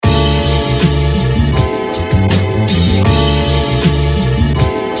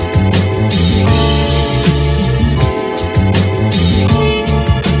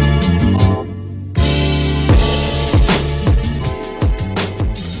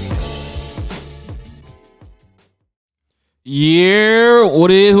Yeah, what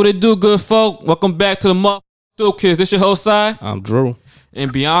it do, good folk? Welcome back to the Motherfucking Kids. This your host, Si. I'm Drew.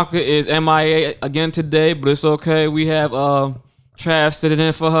 And Bianca is MIA again today, but it's okay. We have Trav sitting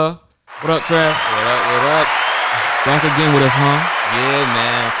in for her. What up, Trav? What up? Back again with us, huh? Yeah,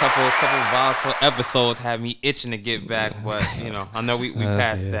 man. A couple volatile episodes had me itching to get back, but I know we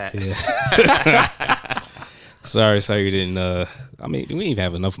passed that. Yeah. sorry you didn't. We didn't even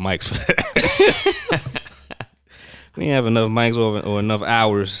have enough mics for that. We didn't have enough mics or enough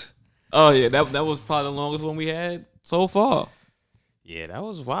hours. Oh yeah, that was probably the longest one we had so far. Yeah, that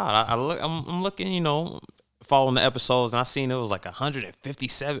was wild. I'm looking, following the episodes, and I seen it was like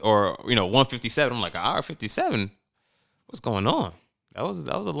 157 or 157. I'm like, hour 57. What's going on? That was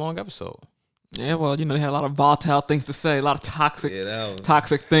a long episode. Yeah, well, they had a lot of volatile things to say, a lot of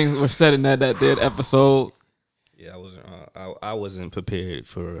toxic things were said in that episode. Yeah, I wasn't prepared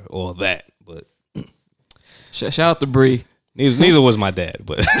for all that, but shout out to Bree. Neither was my dad,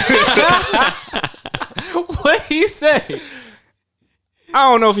 but what he say? I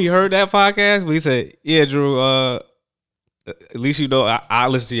don't know if he heard that podcast, but he said, "Yeah, Drew. At least I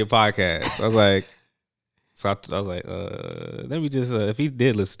listen to your podcast." I was like, let me just if he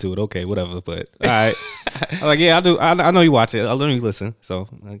did listen to it, okay, whatever. But all right, I was like, yeah, I do. I know you watch it. I know you listen, so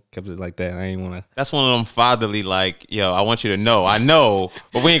I kept it like that. I ain't want to. That's one of them fatherly, like, yo, I want you to know. I know,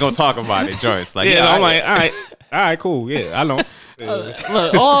 but we ain't gonna talk about it, joints. Like, yeah, I'm like, all right, cool. Yeah, I know.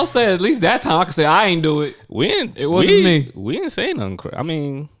 Look, all I'll say, at least that time I can say I ain't do it. It wasn't me. We didn't say nothing crazy. I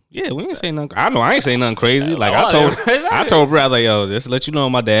mean, yeah, we didn't say nothing. I know I ain't say nothing crazy. Like I told Brad, I was like, yo, just to let you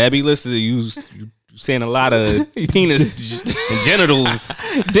know, my dad be listening to you saying a lot of penis and genitals,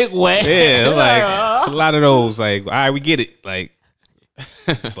 dick wet. Yeah, like it's a lot of those. Like, all right, we get it. Like,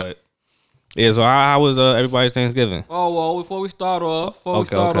 but yeah. So how was everybody's Thanksgiving? Oh well, before we start off,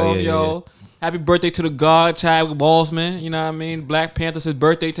 yo. Happy birthday to the God, Chadwick Boseman. You know what I mean? Black Panther's his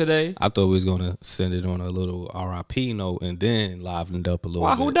birthday today. I thought we was going to send it on a little RIP note and then livened up a little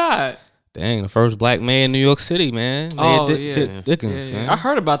bit. Who died? Dang, the first black mayor in New York City, man. Dickens, yeah. Man. I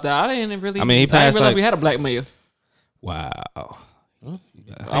heard about that. I didn't really. He passed. I didn't realize we had a black mayor. Wow.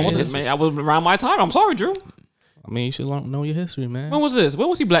 I was around my time. I'm sorry, Drew. You should know your history, man. When was this? When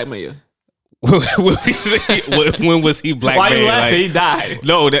was he black mayor? when was he black Why mayor? You laughing? He died.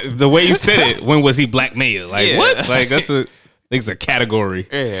 No, the way you said it. When was he black mayor? Like what? Like it's a category.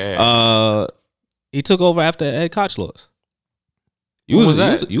 Yeah. He took over after Ed Koch lost. You was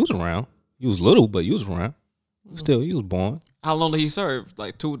around. You was little, but you was around. Still, you was born. How long did he serve?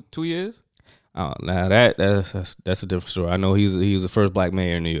 Like 2 years? Oh, now that's a different story. I know he was the first black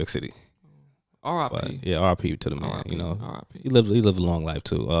mayor in New York City. R.I.P. Yeah, R.I.P. to the man. R.I.P. R.I.P. He lived a long life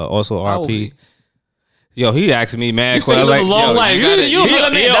too. Also, R.I.P. Yo, he asked me, man. You said he lived a long life. You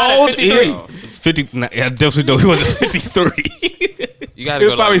let me die at 53. 50. Nah, I definitely know he wasn't 53. You gotta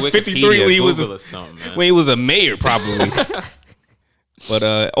go probably like 53 when he was or something, man. When he was a mayor, probably.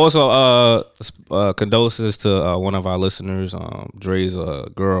 But also, condolences to one of our listeners. Dre's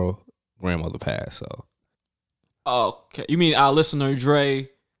grandmother passed. So, okay, you mean our listener Dre?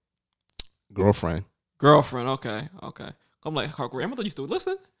 Girlfriend. Okay. I'm like, her grandmother used to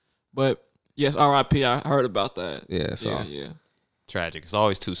listen, but yes, R.I.P. I heard about that. Yeah. So yeah. Tragic. It's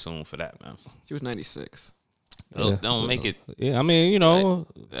always too soon for that, man. She was 96. Don't make it. Yeah,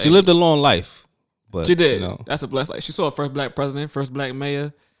 she lived a long life. But, she did. That's a blessing. Like, she saw her first black president, first black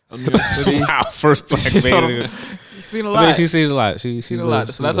mayor of New York City. Wow, first black mayor. She's seen a lot. She's seen a lot. She's seen a lot.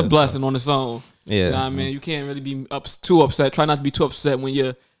 So that's a blessing on its own. Yeah. You know what I mean? You can't really be too upset. Try not to be too upset when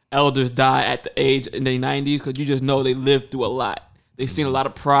your elders die at the age in their 90s, because you just know they lived through a lot. They've seen a lot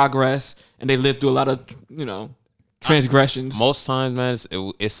of progress, and they lived through a lot of, transgressions. Most times, man,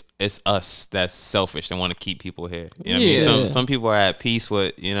 it's us that's selfish and want to keep people here. You know what I mean? Some people are at peace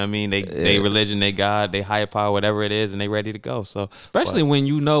with, they religion, they God, they higher power, whatever it is, and they ready to go. So especially when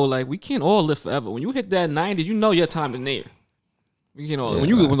we can't all live forever. When you hit that 90, your time is near.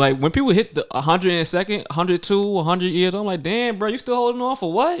 When people hit the 102nd, 102, 100 years, I'm like, damn, bro, you still holding on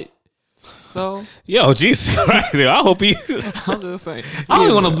for what? So, yo, Jesus, I hope he. I'm just saying, I don't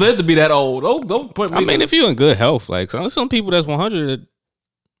even want to live to be that old. Don't put me. If you're in good health, like some people that's 100,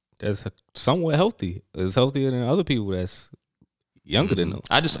 that's somewhat healthy, is healthier than other people that's younger than them.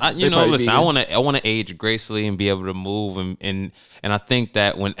 Listen, I want to age gracefully and be able to move, and I think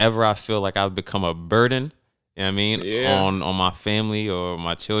that whenever I feel like I've become a burden, you know what I mean, on my family or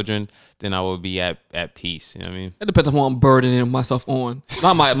my children, then I will be at peace. You know what I mean? It depends on who I'm burdening myself on.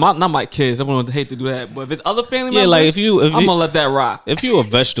 Not my kids. I wouldn't hate to do that. But if it's other family members, like if I'm gonna let that rock. If you a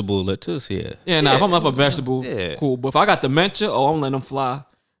vegetable, lettuce, if I'm not a vegetable, cool. But if I got dementia, I'm letting them fly.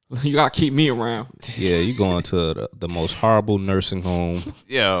 You gotta keep me around. Yeah, you going to the most horrible nursing home.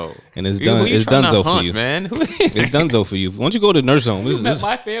 Yo, and it's done. It's donezo for you, man. It's donezo for you. Once you go to nursing home, Met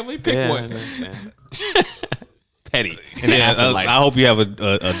my family. Pick one. Petty. Yeah, I hope you have a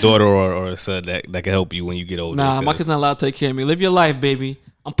daughter or a son that can help you when you get older. Nah, my kid's not allowed to take care of me. Live your life, baby.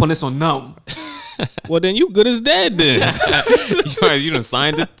 I'm putting this on numb. Well, then you good as dead then. You done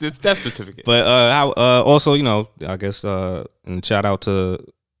signed this death certificate. But also, I guess and shout out to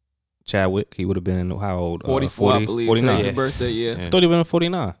Chadwick. He would have been how old? 44, I believe. 49. His birthday, yeah. I thought he was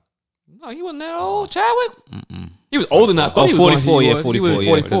 49. No, he wasn't that old. Chadwick? He was older than I thought. 44, he 44. He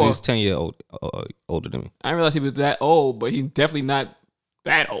was 44. He's 10 years older than me. I didn't realize he was that old, but he's definitely not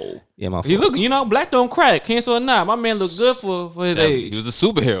that old. Yeah, my fault. He look, black don't crack, cancer or not. My man looked good for his age. He was a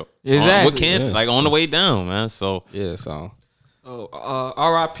superhero. Exactly. What cancer? Like on the way down, man. So yeah, so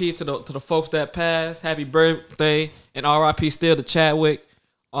R.I.P. to the folks that passed. Happy birthday, and R.I.P. still to Chadwick.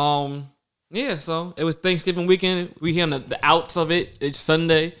 Yeah, so it was Thanksgiving weekend. We hearing the outs of it. It's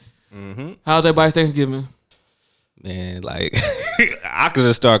Sunday. Mm-hmm. How's everybody's Thanksgiving? Man, like I could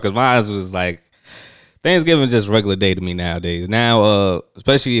just start because my eyes was like Thanksgiving just regular day to me nowadays. Now,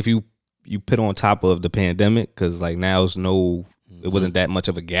 especially if you put on top of the pandemic, because like now it wasn't that much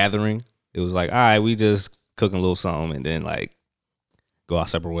of a gathering. It was like, all right, we just cooking a little something and then like go our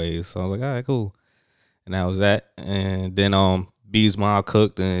separate ways. So I was like, all right, cool. And that was that. And then B's mom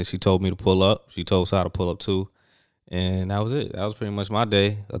cooked and she told me to pull up. She told us how to pull up too. And that was it. That was pretty much my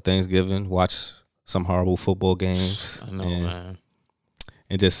day of Thanksgiving. Watch some horrible football games. I know, man.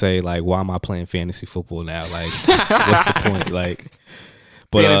 And just say like, why am I playing fantasy football now? Like, what's the point? Like,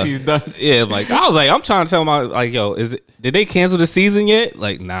 but Fantasy's done. Yeah, like I was like, I'm trying to tell my like, yo, did they cancel the season yet?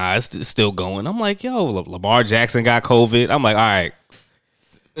 Like, nah, it's still going. I'm like, yo, Lamar Jackson got COVID. I'm like, all right.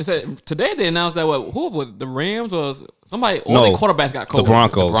 They said today they announced that who was the Rams or somebody? All their quarterbacks got COVID. The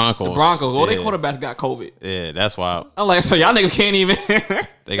Broncos. All their quarterbacks got COVID. Yeah, that's wild. I'm like, so y'all niggas can't even.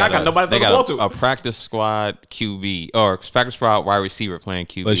 They got nobody they to got throw the ball to. a practice squad QB or practice squad wide receiver playing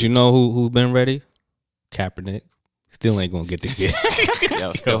QB. But you know who's been ready? Kaepernick. Still ain't gonna get the kid.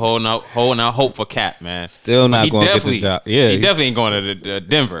 Yo, still holding out hope for Cap, man. Still not gonna get the job. Yeah, he definitely ain't going to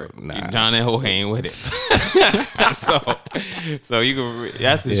Denver. Nah. John Elway ain't with it. so you can.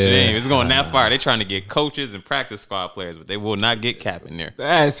 That's the shame. It's going that far. They trying to get coaches and practice squad players, but they will not get Cap in there.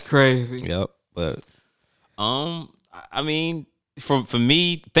 That's crazy. Yep. But I mean, for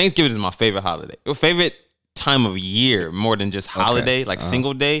me, Thanksgiving is my favorite holiday. Favorite time of year more than just holiday, like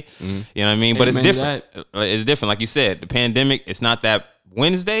single day. You know what I mean? But it's different. It's different. Like you said, the pandemic, it's not that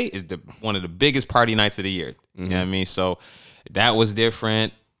Wednesday is one of the biggest party nights of the year. You know what I mean? So that was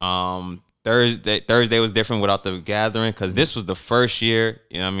different. Thursday was different without the gathering because this was the first year,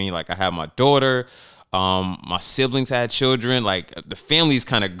 you know what I mean? Like I had my daughter, my siblings had children, like the family's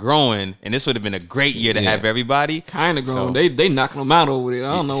kind of growing, and this would have been a great year to have everybody. Kind of growing. So, they knocking them out over there.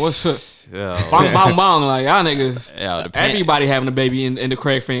 I don't know what's up. Yeah, bang, bang, bang. Like, y'all niggas, everybody having a baby in the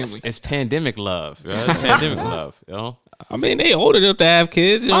Craig family. It's pandemic love. Right? It's pandemic love, you know? I mean, they old enough to have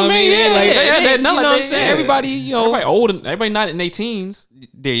kids. You know what I mean? You know what I'm saying? Everybody, everybody old, everybody not in their teens.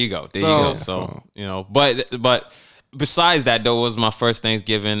 There you go. There you go. So, you know, but besides that, though, it was my first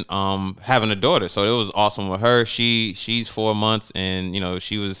Thanksgiving having a daughter. So it was awesome with her. She's 4 months, and, you know,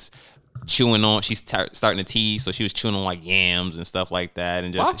 she was chewing on, she's starting to tease, so she was chewing on like yams and stuff like that,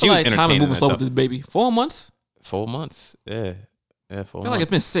 and just she was entertaining herself. Moving slow with this baby. 4 months. 4 months. Yeah. 4 months. I feel like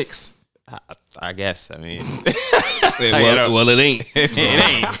it's been 6. I guess. I mean, well, it ain't. It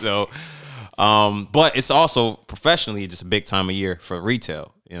ain't. So, but it's also professionally just a big time of year for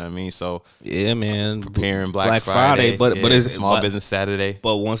retail. You know what I mean? So yeah, man, preparing Black Friday, but it's small business Saturday.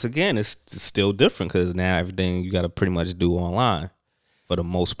 But once again, it's still different because now everything you got to pretty much do online. For the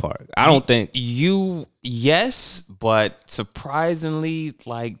most part, I don't think yes, but surprisingly,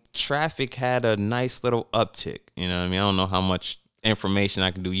 like traffic had a nice little uptick. You know what I mean? I don't know how much information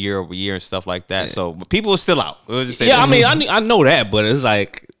I can do year over year and stuff like that. So, but people are still out. We'll just say that. I mean, I know that, but it's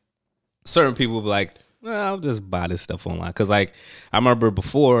like certain people be like, well, I'll just buy this stuff online. Because like I remember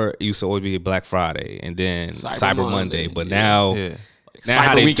before, it used to always be Black Friday and then Cyber Monday, but now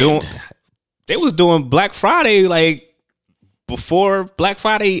how they doing? They was doing Black Friday like before Black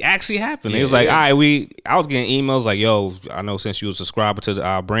Friday actually happened. It was like, all right, I was getting emails like, yo, I know since you a subscriber to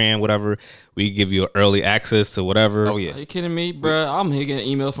our brand, whatever, we give you early access to whatever. Oh yeah, are you kidding me, bro? I'm here getting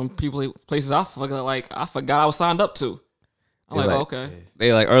emails from people, places I forgot I was signed up to. I'm like, okay,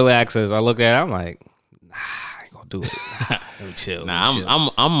 they like early access. I look at it, I'm like, nah, I ain't gonna do it. Let me chill. I'm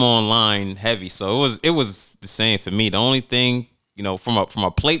online heavy, so it was the same for me. The only thing, you know, from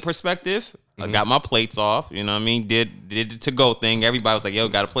a plate perspective, I got my plates off. You know what I mean? Did the to-go thing. Everybody was like, yo,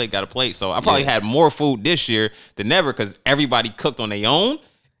 got a plate. So I probably had more food this year than ever because everybody cooked on their own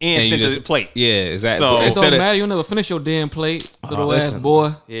and sent us a plate. Yeah, exactly. So It don't matter. You'll never finish your damn plate, little ass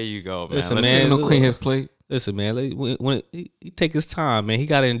boy. Here you go, man. Listen, Let's man. Don't clean his plate. Listen, man. When he take his time, man. He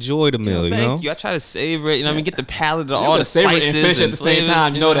gotta enjoy the meal. Thank you. I try to savor it. You know what I mean? Get the palate of all the savor it spices and finish at the same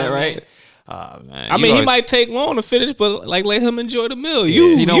time. You know that, right? Man. I mean, he might take long to finish, but like let him enjoy the meal. he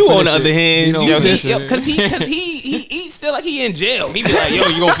You don't on the finish other it. hand, He you don't just finish it. because he eats still like he in jail. He be like, yo,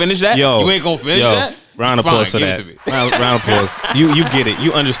 you gonna finish that? You ain't gonna finish that? Round of applause for Fine, that. give it to me. Round of applause. You get it.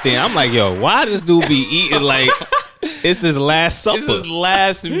 You understand. I'm like, yo, why this dude be eating like it's his last supper? This is his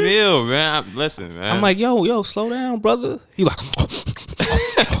last meal, man. Listen, man. I'm like, yo, slow down, brother. He like,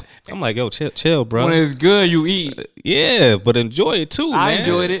 I'm like, yo, chill, bro. When it's good, you eat. Yeah, but enjoy it too, man. I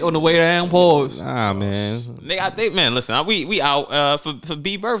enjoyed it on the way down. Pause. Nah, man. Nigga, I think, man, listen, we out for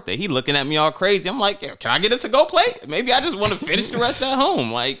B birthday. He looking at me all crazy. I'm like, yeah, can I get a to-go plate? Maybe I just want to finish the rest at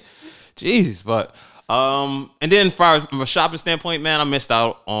home. Like, jeez, but and then from a shopping standpoint, man, I missed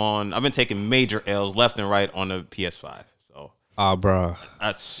out on. I've been taking major L's left and right on the PS5. So, Bro.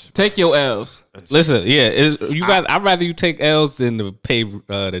 that's Take your L's. Listen, yeah, I'd rather you take L's than to pay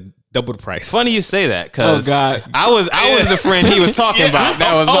the double the price. funny you say that because Oh, God. I was the friend he was talking about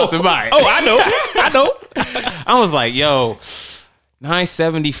that was about to buy it. Oh, I know. I was like, yo,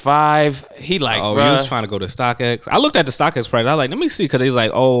 $975. He like, Oh, bruh. he was trying to go to StockX. I looked at the StockX price. I was like, let me see, because he's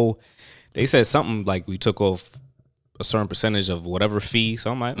like, oh, they said something like we took off a certain percentage of whatever fee.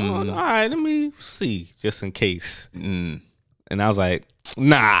 So I'm like, oh, all right, let me see, just in case. And I was like,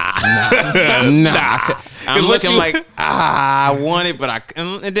 nah. I'm looking you- like, I want it, but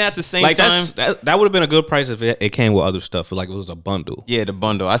and then at the same Like time, that would have been a good price if it came with other stuff. Like it was a bundle. yeah, the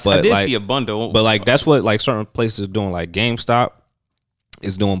bundle. I But, did like- see a bundle, But like that's what like certain places are doing. Like GameStop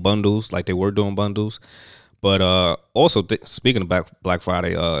is doing bundles. Like they were doing bundles. But also speaking of Black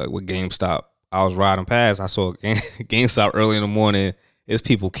Friday, with GameStop, I was riding past. I saw GameStop early in the morning. There's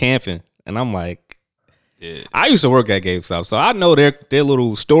people camping, and I'm like, yeah. I used to work at GameStop, so I know their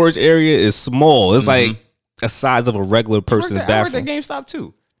little storage area is small. It's like the size of a regular person's I worked bathroom. at GameStop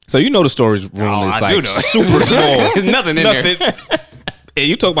too. So you know the storage room is I do like know. super small. There's nothing in there. And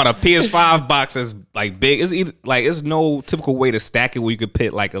you talk about a PS5 box that's like big. It's either like it's no typical way to stack it where you could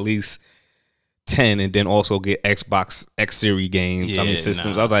put like at least 10 and then also get Xbox X series games. Yeah,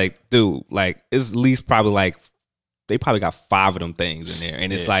 systems. nah. I was like, dude, like it's at least probably like they probably got 5 of them things in there,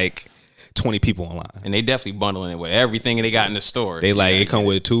 and it's like 20 people online. And they definitely bundling it with everything they got in the store. They like it come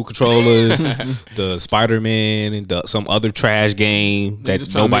with 2 controllers, the Spider-Man, and some other trash game that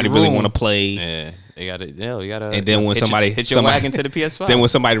just trying to nobody make really room. want to play. Yeah, they got it. Yeah, you gotta. And then when hit your somebody wagon to the PS5. Then when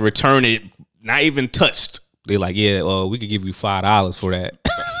somebody return it, not even touched, they like, yeah, we could give you $5 for that.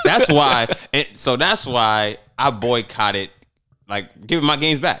 That's why. That's why I boycotted. Like giving my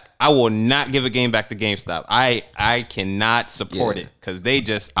games back. I will not give a game back to GameStop. I cannot support it because they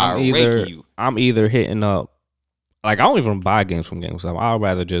just are raking you. I'm either hitting up, like I don't even buy games from GameStop. I'd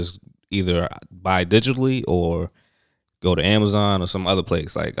rather just either buy digitally or go to Amazon or some other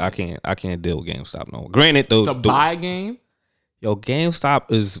place. Like I can't deal with GameStop no. Granted, though, Buy a game. Yo,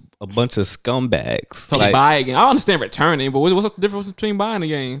 GameStop is a bunch of scumbags. So Like, buy a game. I understand returning, but what's the difference between buying a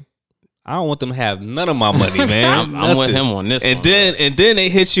game? I don't want them to have none of my money, man. I'm with him on this. And one, then they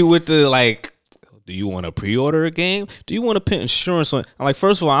hit you with the like, do you want to pre-order a game? Do you want to put insurance on? I'm like,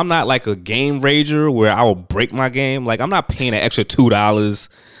 first of all, I'm not like a game rager where I will break my game. Like I'm not paying an extra $2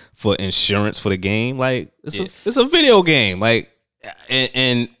 for insurance for the game. Like it's a video game. Like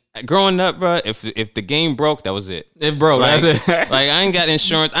and growing up, bro, if the game broke, that was it. If bro, Like, that's it. like I ain't got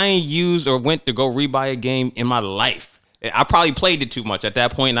insurance. I ain't used or went to go rebuy a game in my life. I probably played it too much at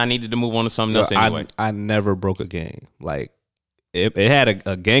that point, and I needed to move on to something else anyway. I never broke a game. Like it had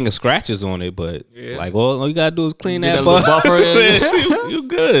a gang of scratches on it, but like all you gotta do is clean Get that that little buffer. you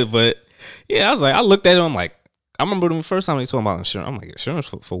good. But yeah, I looked at it. I'm like, I remember the first time they talking about insurance. I'm like, insurance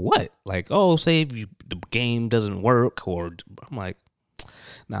for what? Like, oh, say if the game doesn't work, or I'm like,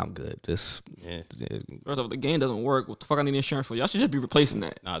 nah, I'm good. Just First off, the game doesn't work. What the fuck I need insurance for? Y'all should just be replacing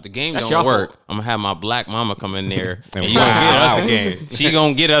that. Nah, the game That's don't y'all work. fault. I'm gonna have my black mama come in there and And you gonna get us a wow. game. She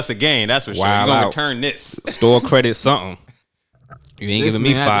gonna get us a game. That's for sure. Wow You gonna out. return this. store credit something. You ain't This giving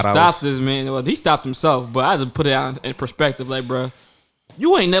me man had to $5. Stop this man. Well, he stopped himself, but I had to put it out in perspective. Like, bro,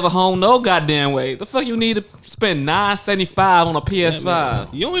 you ain't never home no goddamn way. The fuck you need to spend $975 on a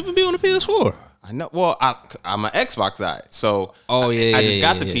PS5? You don't even be on the PS4. I know. Well, I'm an Xbox guy, so Oh, yeah, I just yeah,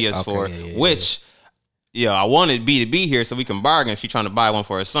 got the yeah. PS4, Okay, yeah, which yeah, I wanted B to be here so we can bargain. If she's trying to buy one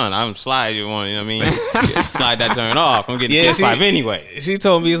for her son, I'm slide you one. You know what I mean? Slide that turn off. I'm getting PS5 anyway. She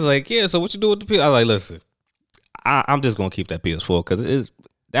told me, it's like, yeah. So what you do with the PS? I was like, listen, I'm just gonna keep that PS4 because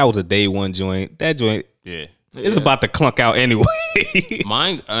that was a day one joint. That joint, it's about to clunk out anyway.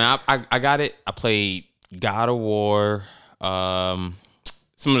 Mine, I got it. I played God of War, some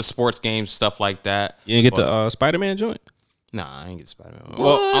of the sports games, stuff like that. You didn't get the Spider-Man joint? Nah, I ain't get Spider-Man.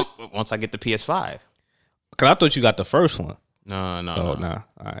 Well, once I get the PS5. Cause I thought you got the first one. No. All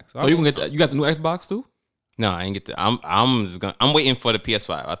right. So you can get that. You got the new Xbox too? No, I ain't get the. I'm waiting for the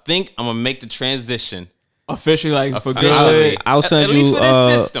PS5. I think I'm gonna make the transition officially, like for good. I'll send at you least for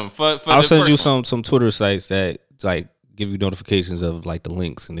this system. I'll send you some Twitter sites that like give you notifications of like the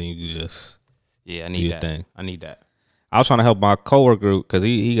links, and then you just I need that thing. I need that. I was trying to help my coworker because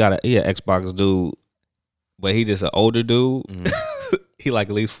he an Xbox dude, but he just an older dude. Mm-hmm. He like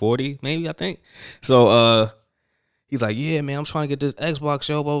at least 40, maybe, I think. So he's like, yeah, man, I'm trying to get this Xbox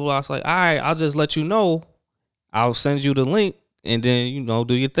show, blah, blah, blah. I was like, all right, I'll just let you know. I'll send you the link and then,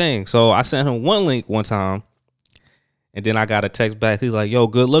 do your thing. So I sent him one link one time and then I got a text back. He's like, yo,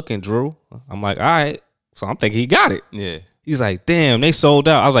 good looking, Drew. I'm like, all right. So I'm thinking he got it. Yeah. He's like, damn, they sold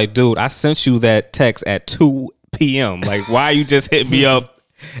out. I was like, dude, I sent you that text at 2 p.m. Like, why you just hit me up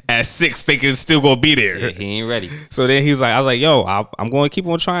at 6 thinking it's still gonna be there? Yeah, he ain't ready. So then he's like, I was like, yo, I'm going to keep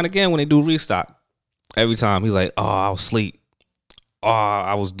on trying again when they do restock. Every time he's like, oh, I was asleep. Oh,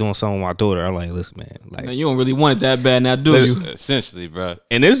 I was doing something with my daughter. I'm like, listen, man, like, you don't really want it that bad now, do you? Essentially, bro.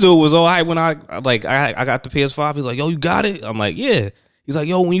 And this dude was all right when I got the PS5. He's like, yo, you got it? I'm like, yeah. He's like,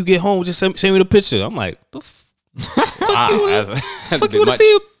 yo, when you get home, just send me the picture. I'm like, the fuck you want to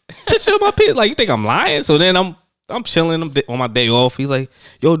see a picture of my PS? Like, you think I'm lying? So then I'm chilling on my day off. He's like,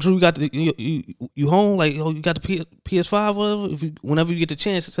 yo, Drew, you got you home? Like, yo, you got the PS5? Whatever. Whenever you get the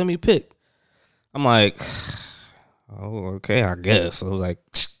chance, send me a pic. I'm like, oh, okay, I guess. I was like,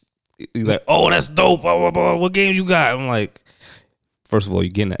 he's like, oh, that's dope. Blah, blah, blah. What games you got? I'm like, first of all, you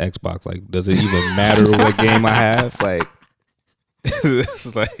getting the Xbox. Like, does it even matter what game I have? Like,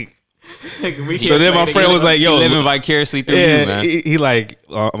 it's like. So then my friend was like, yo, living vicariously through you, man. He like,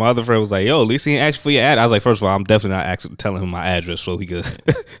 my other friend was like, yo, at least he ain't asked for your ad. I was like, first of all, I'm definitely not telling him my address so he could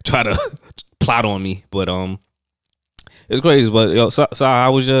try to plot on me. But it's crazy. But yo, so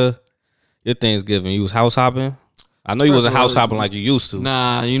how was your Thanksgiving? You was house hopping? I know you wasn't house hopping like you used to.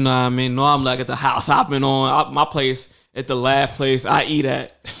 Nah, you know what I mean? No, I'm like at the house hopping on my place at the last place I eat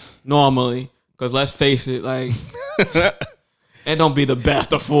at normally. Because let's face it, like, it don't be the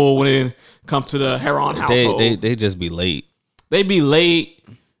best of food when it comes to the Heron household. They just be late. They be late.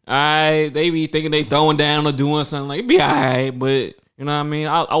 They be thinking they throwing down or doing something. Like, it be all right, but you know what I mean?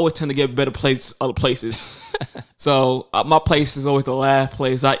 I always tend to get better other places. So my place is always the last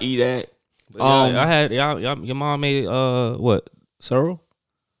place I eat at. I had your mom made what? Sorrow?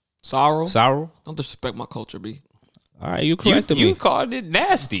 Don't disrespect my culture, B. All right, you corrected me. You called it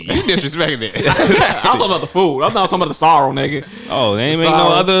nasty. You disrespected it. I'm talking about the food. I'm not talking about the sorrow, nigga. Oh, they ain't make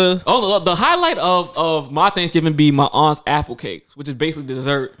no other. Oh, the highlight of my Thanksgiving be my aunt's apple cakes, which is basically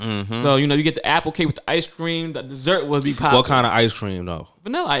dessert. Mm-hmm. So you get the apple cake with the ice cream. The dessert would be popular. What kind of ice cream though?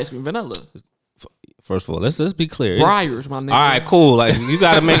 Vanilla ice cream. Vanilla. First of all, let's be clear. Breyers, my nigga. All right, cool. Like, you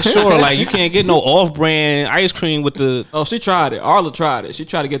got to make sure, like, you can't get no off-brand ice cream with the. Oh, she tried it. Arla tried it. She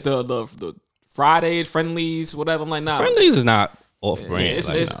tried to get the Fridays, Friendlies, whatever. I'm like, nah. Friendlies is not off-brand.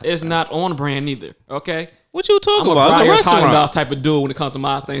 It's not on brand either. Okay. What you talking I'm about? I'm a Haagen-Dazs type of dude when it comes to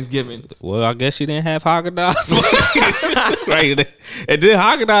my Thanksgiving. Well, I guess she didn't have Haagen-Dazs. Right. And then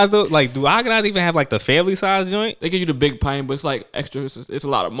Haagen-Dazs, though, like, do Haagen-Dazs even have, like, the family size joint? They give you the big pint, but it's like extra. It's a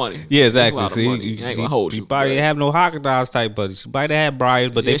lot of money. Yeah, exactly. See, you ain't gonna hold you. Probably have no Haagen-Dazs type budget. She probably have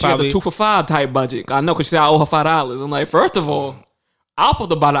Breyers, but they probably. She got the 2 for $5 type budget. I know, because she said I owe her $5. I'm like, first of all, I'll put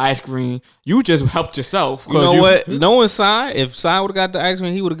to buy the ice cream. You just helped yourself. You know what? Knowing Sign, if Sign would have got the ice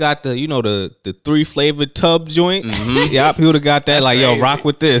cream, he would have got the, the 3 flavored tub joint. Mm-hmm. Yep, he would have got that. That's like, crazy. Yo, rock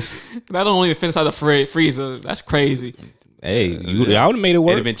with this. That don't even fit inside the freezer. That's crazy. Hey, y'all would have made it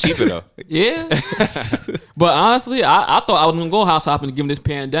work. It'd have been cheaper though. Yeah. But honestly, I thought I was gonna go house hopping given this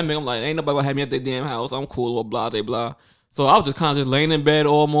pandemic. I'm like, ain't nobody gonna have me at their damn house. I'm cool, blah, blah, blah. So I was just kind of just laying in bed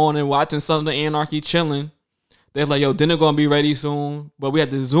all morning, watching Sons of Anarchy, chilling. They're like, yo, dinner gonna be ready soon. But we had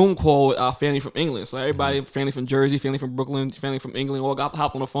this Zoom call with our family from England. So everybody, family from Jersey, family from Brooklyn, family from England, all got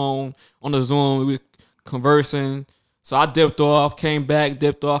hopped on the phone, on the Zoom. We was conversing. So I dipped off, came back,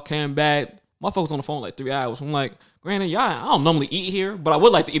 dipped off, came back. My folks on the phone like 3 hours. I'm like, granted, y'all, I don't normally eat here, but I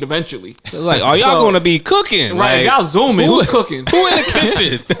would like to eat eventually. Like, are y'all gonna be cooking? Right, like, y'all zooming. Who's cooking? Who in the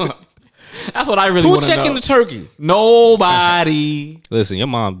kitchen? That's what I really Who want to know. checking the turkey? Nobody. Listen, your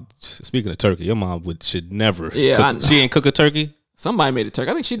mom. Speaking of turkey, your mom should never. Yeah, cook. I know. She ain't cook a turkey. Somebody made a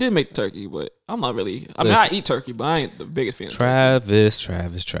turkey. I think she did make the turkey, but I'm not really. I mean, I eat turkey, but I ain't the biggest fan of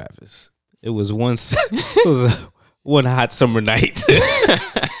turkey. Travis. It was one hot summer night.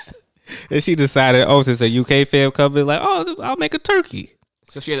 And she decided, since a UK fam coming, like, I'll make a turkey.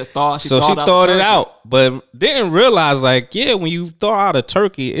 So she had a thought. She thought it out, but didn't realize, like, when you thaw out a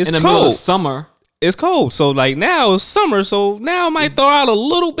turkey, it's in the cold. middle of summer. It's cold. So, like, now it's summer, so now it might thaw out a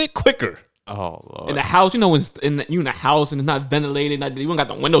little bit quicker. Oh Lord. In the house, when you in the house and it's not ventilated, you don't got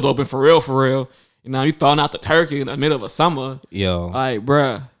the windows open for real. You thawing out the turkey in the middle of summer. Yo, like,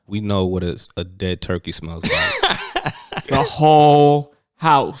 bruh, we know what a dead turkey smells like. the whole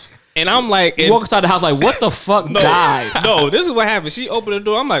house. And I'm like, you walk inside the house like, what the fuck died? No, this is what happened. She opened the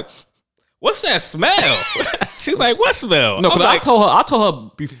door. I'm like, what's that smell? She's like, what smell? No, because I told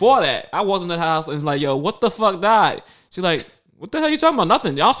her before that. I walked into the house and it's like, yo, what the fuck died? She's like, what the hell you talking about?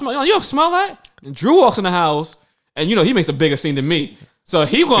 Nothing. Y'all smell? You don't smell that? And Drew walks in the house and he makes a bigger scene than me. So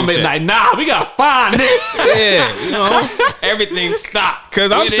he gonna make like, nah, we gotta find this. Yeah, everything stopped.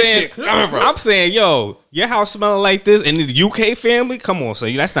 Cause I'm saying, yo, your house smelling like this, and the UK family, come on, so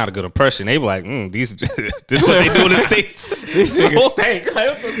that's not a good impression. They be like, this is what they do in the States. This nigga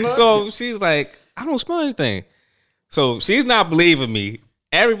stink. So she's like, I don't smell anything. So she's not believing me.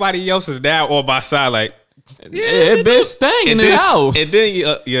 Everybody else is now on my side, like, it been stank in the house. And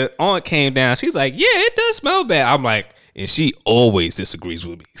then your aunt came down. She's like, yeah, it does smell bad. I'm like, and she always disagrees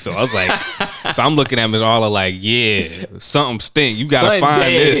with me. So I was like, so I'm looking at Ms. Arla like, yeah, something stink. You gotta find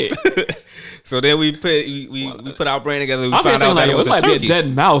this. So then we put our brain together. We found out that it was a turkey. Might be a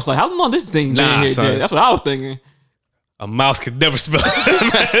dead mouse. Like, how long this thing been here dead? That's what I was thinking. A mouse could never smell.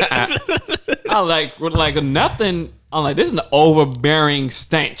 I'm like nothing. I'm like, this is an overbearing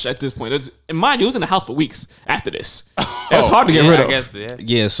stench at this point. And mind you, it was in the house for weeks after this. It was hard to get rid of. I guess,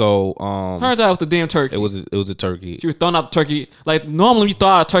 yeah. So turns out it was the damn turkey. It was a turkey. She was throwing out the turkey. Like, normally you throw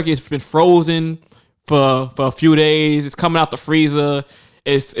out a turkey, it's been frozen for a few days. It's coming out the freezer.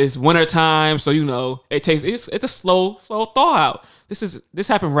 It's winter time, so it's a slow thaw out. This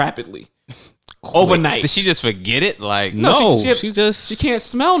happened rapidly. Overnight. Did she just forget it? Like, no, she can't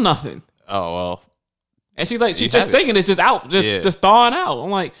smell nothing. Oh well. And she's like, she's just thinking it's just out, just thawing out. I'm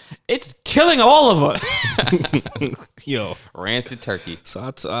like, it's killing all of us. Yo, rancid turkey. So I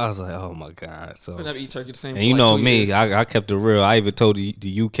was like, oh my god. So I never eat turkey the same. And me, I kept it real. I even told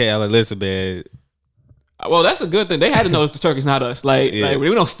the UK, I was like, listen, man. Well, that's a good thing. They had to know the turkey's not us. Like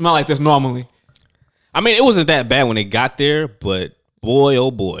we don't smell like this normally. I mean, it wasn't that bad when it got there, but boy,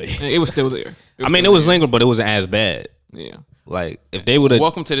 oh boy, it was still there. It was lingering, but it wasn't as bad. Yeah. Like if they would have.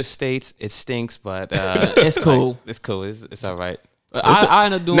 Welcome to the States. It stinks, but it's cool. Like, it's cool. It's all right. I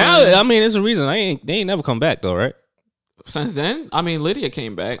ended up doing now. I mean, it's a reason. They ain't never come back though, right? Since then, I mean, Lydia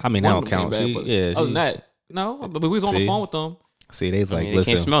came back. I mean, that don't count. Other than that, no. But we was on the phone with them. See, they's like, they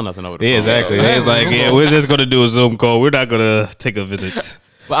listen, can't smell nothing over the phone. Yeah, exactly. It's like, yeah, we're just gonna do a Zoom call. We're not gonna take a visit.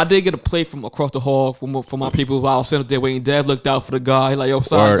 But I did get a plate from across the hall from my people while I was sitting there waiting. Dad looked out for the guy. Like, yo,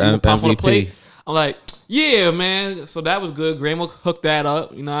 sorry, you pop on the plate. I'm like, yeah, man. So that was good. Grandma hooked that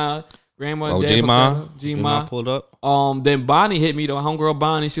up. Grandma and Dad G-Ma pulled up. Then Bonnie hit me, though. Homegirl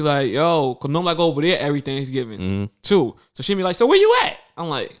Bonnie. She like, yo, cause normally I go over there every Thanksgiving too. So she be like, so where you at? I'm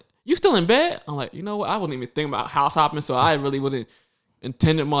like, you still in bed? I'm like, you know what? I wasn't even thinking about house hopping, so I really wasn't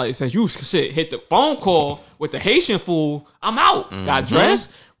intended. My said, you hit the phone call with the Haitian food. I'm out. Got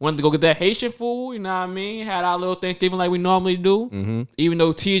dressed. Wanted to go get that Haitian food. You know what I mean? Had our little Thanksgiving like we normally do. Even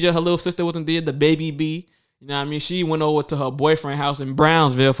though Tija, her little sister, wasn't there, the baby B. You know what I mean? She went over to her boyfriend's house in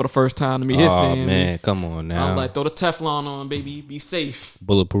Brownsville for the first time to meet his family. Oh, man. Come on now. I'm like, throw the Teflon on, baby. Be safe.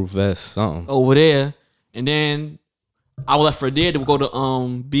 Bulletproof vest, something. Over there. And then I left for there to go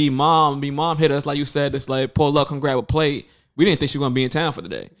to B Mom. B Mom hit us, like you said, it's like, pull up, come grab a plate. We didn't think she was going to be in town for the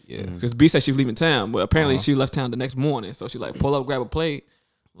day. Yeah. Because B said she was leaving town, but apparently she left town the next morning. So she like, pull up, grab a plate.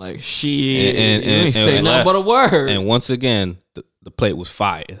 Like, shit. And ain't say nothing but a word. And once again, the plate was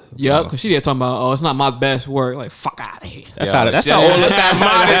fire. Yep, because she did talking about, oh, it's not my best work. Like, fuck out of here. That's how that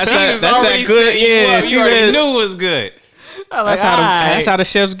good. Yeah, she already knew it was good. Like, that's how the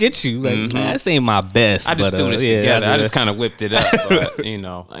chefs get you. Like, man, this ain't my best. I just threw this together. I just kind of whipped it up. But,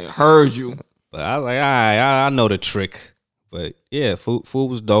 like, heard you. But I was like, all right, I know the trick. But yeah, food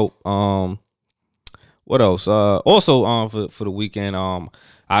was dope. What else? Also, for the weekend,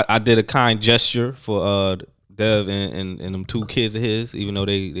 I did a kind gesture for Dev and them two kids of his, even though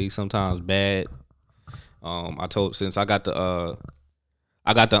they sometimes bad. I told, since I got the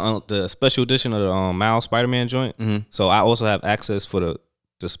special edition of the Miles Spider-Man joint, so I also have access for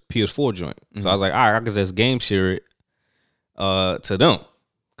this PS4 joint. So I was like, all right, I could just game share it to them.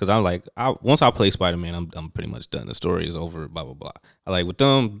 Cause I'm like, once I play Spider-Man, I'm pretty much done. The story is over, blah, blah, blah. I like with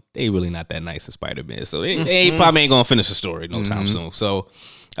them, they really not that nice in Spider-Man. So they probably ain't gonna finish the story no time soon. So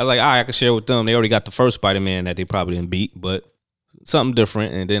I was like, all right, I can share with them. They already got the first Spider-Man that they probably didn't beat, but something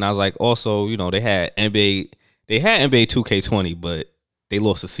different. And then I was like, also, you know, they had NBA 2K20, but they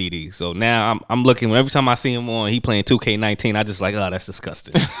lost the CD. So now I'm looking, every time I see him on, he playing 2K19, I just like, oh, that's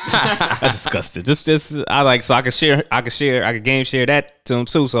disgusting. That's disgusting. Just I like, so I could game share that to him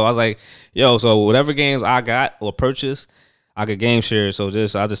too. So I was like, yo, so whatever games I got or purchased, I could game share. So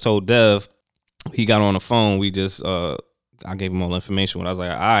I just told Dev, he got on the phone. We just I gave him all the information. When I was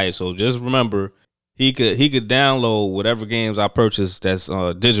like, all right, so just remember, he could download whatever games I purchased that's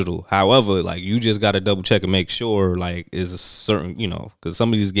digital. However, like, you just got to double check and make sure, like, is a certain, you know, because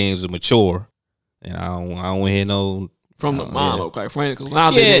some of these games are mature, and I don't want to hear no from the mom. Yeah. Okay, friend, because when I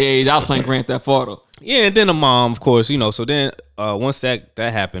was their age, I was playing Grand Theft Auto. Yeah, and then the mom, of course, you know. So then once that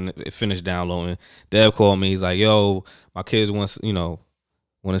happened, it finished downloading. Dev called me. He's like, "Yo, my kids want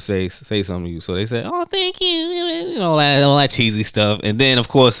to say something to you." So they said, "Oh, thank you," you know, all that cheesy stuff. And then, of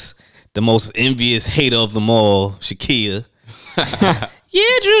course, the most envious hater of them all, Shakia.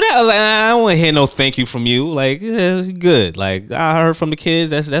 Yeah, Drew, that was like, I don't want to hear no thank you from you. Like, yeah, good. Like, I heard from the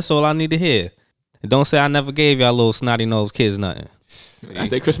kids. That's all I need to hear. And don't say I never gave y'all little snotty nosed kids nothing. That's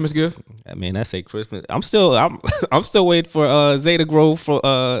their Christmas gift. I mean, that's a Christmas. I'm still waiting for Zeta Grove for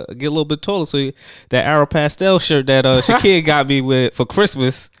get a little bit taller. So that Arrow Pastel shirt that Shakia got me with for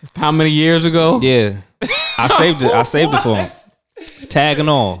Christmas. How many years ago? Yeah, I saved it for him. Tag and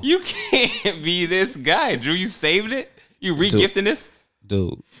all. You can't be this guy, Drew. You saved it? You re-gifting this?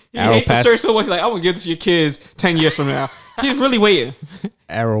 Dude. He hates the shirt so much. Like, I will give this to your kids 10 years from now. He's really waiting.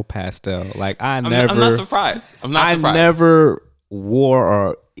 Arrow Pastel. Like, I'm not surprised. I never wore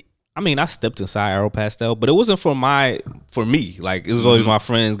or... I mean, I stepped inside Arrow Pastel, but it wasn't for me. Like, it was always my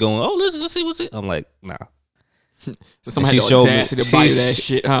friends going, oh, let's see what's it. I'm like, nah. So somebody had the audacity to buy that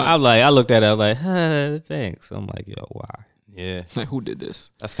shit, huh? I looked at it, I was like, thanks. I'm like, yo, why? Yeah. Like, who did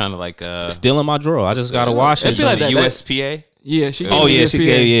this? That's kind of like still in my drawer. I just gotta wash it. Like the USPA. Yeah, she. Oh yeah, she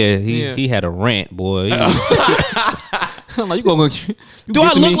gave. Yeah, he had a rant, boy. I'm like, do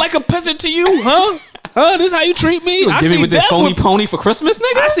I look like a peasant to you, huh? Huh? This how you treat me? I give me with this phony pony for Christmas,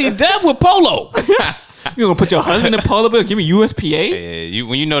 nigga. I see Dev with polo. You gonna put your husband in polo bill? Give me USPA? Yeah,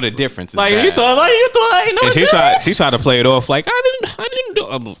 when you know the difference. Like you thought I ain't know. And she tried to play it off like I didn't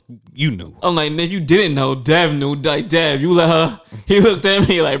do. You knew. I'm like, man, you didn't know. Dev knew. Like, Dev, you let her. He looked at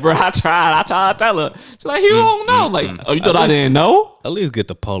me like, bro, I tried to tell her. She's like, he don't know. Like, oh, you thought I didn't know? At least get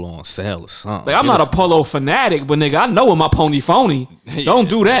the polo on sale or something. Like, I'm not a polo fanatic, but nigga, I know when my pony phony. Don't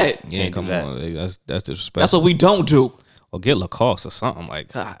do that. Yeah, come on. That's disrespectful. That's what we don't do. Or get Lacoste or something like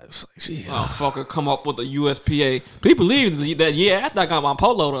that. It's like, gee, fucker, come up with a USPA. People believe that after I got my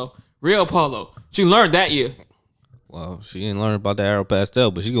polo though, real polo. She learned that year. Well, she didn't learn about the Arrow Pastel,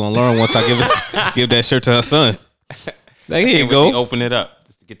 but she gonna learn once I give that shirt to her son. Like, here you go. Open it up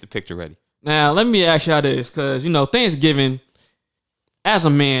just to get the picture ready. Now let me ask y'all this, because Thanksgiving, as a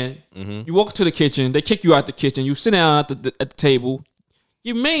man, you walk into the kitchen, they kick you out the kitchen, you sit down at the table.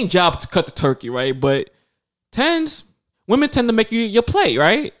 Your main job is to cut the turkey, right? But women tend to make you your plate,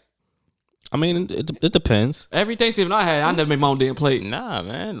 right? I mean, it depends. Every Thanksgiving I never made my own damn plate. Nah,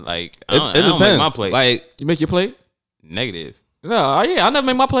 man. Like, it depends. Make my plate. Like, you make your plate? Negative. No, yeah, I never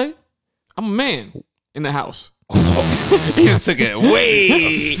made my plate. I'm a man in the house. You took it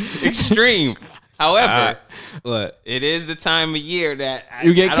way extreme. However, it is the time of year that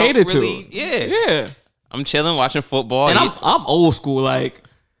you get catered to. Yeah. I'm chilling, watching football. And I'm old school. Like,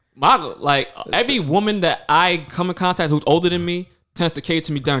 every woman that I come in contact who's older than me tends to cater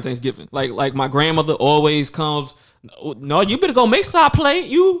to me during Thanksgiving. Like my grandmother always comes. No, you better go make side plate.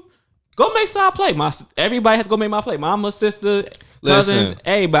 You go make side plate. Everybody has to go make my plate. Mama, sister, cousins,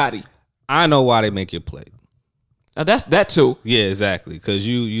 everybody. I know why they make your plate. Now that's that too. Yeah, exactly. Because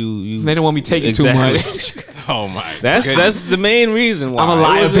you they don't want me taking too much. Oh my! That's the main reason why. I'm a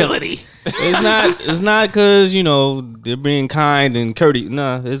liability. It's not because they're being kind and courteous.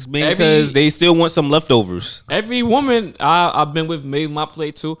 Nah, it's because they still want some leftovers. Every woman I've been with made my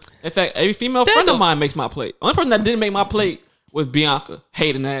plate too. In fact, every female friend of mine makes my plate. Only person that didn't make my plate was Bianca,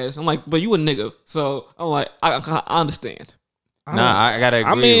 hating ass. I'm like, but you a nigga, so I'm like, I understand. I gotta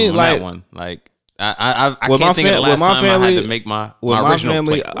agree on that one. Like, I can't think of the last time I had to make my original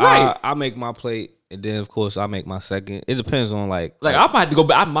plate. I make my plate And then of course I make my second. It depends on like I might have to go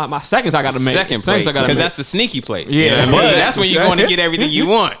back. My seconds I got to make. Second plate, I gotta because make. that's the sneaky plate. Yeah. You know what I mean? That's when you're going to get everything you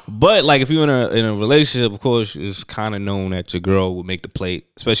want. But like if you're in a relationship, of course, it's kind of known that your girl will make the plate,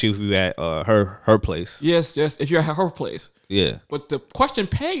 especially if you at her place. Yes. If you're at her place. Yeah. But the question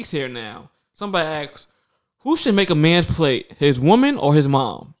pegs here now. Somebody asks, who should make a man's plate? His woman or his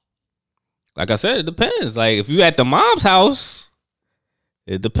mom? Like I said, it depends. Like if you at the mom's house,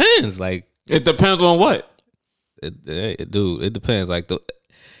 it depends. Like It depends on what. It depends. Like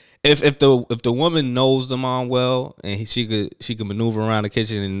if the woman knows the mom well and she could maneuver around the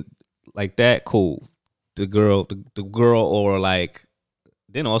kitchen and like that, cool. The girl or like.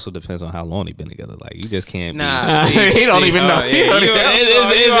 Then also depends on how long they been together. Like you just can't. Nah, He don't even know.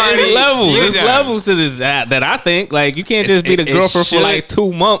 It's levels. There's levels to this that I think. Like you can't just be the girlfriend for like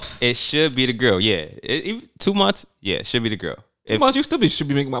 2 months. It should be the girl. Yeah, 2 months. Yeah, it should be the girl. 2 months, you still should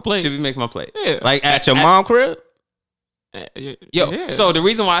be making my plate. Should be making my plate. Yeah. Like At your mom crib. Yo, Yeah. so the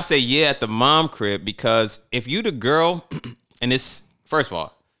reason why I say yeah at the mom crib, because if you the girl, and it's, first of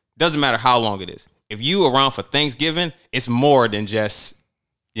all, doesn't matter how long it is. If you around for Thanksgiving, it's more than just,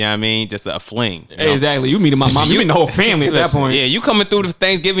 you know what I mean, just a fling. You know? Exactly. You meeting my mom. You meeting the whole family at that Listen, point. Yeah, you coming through the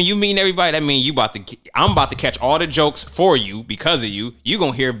Thanksgiving, you meeting everybody. That means I'm about to catch all the jokes for you because of you. You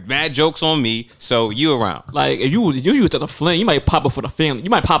gonna hear mad jokes on me, so you around. Like if you used as a fling, you might pop up for the family. You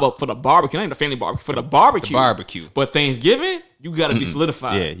might pop up for the barbecue. Not even the family barbecue, for the barbecue. Barbecue. But Thanksgiving, you gotta be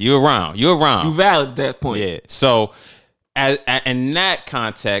solidified. Yeah, you around. You around. You valid at that point. Yeah. So, in that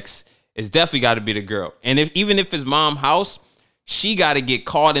context, it's definitely got to be the girl. And even if it's mom's house, she got to get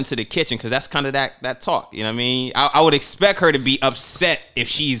called into the kitchen, because that's kind of that talk. You know what I mean? I would expect her to be upset if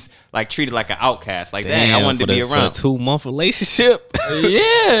she's like treated like an outcast. Like, dang, I wanted to be around. For a 2-month relationship.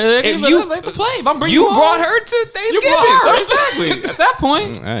 Yeah. If you make the play, if I'm bringing you home, brought her to you Thanksgiving, brought her. so Exactly. At that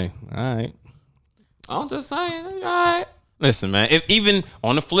point, Hey, all right. I'm just saying. All right. listen, man. If even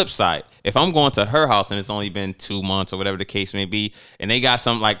on the flip side, if I'm going to her house and it's only been 2 months or whatever the case may be, and they got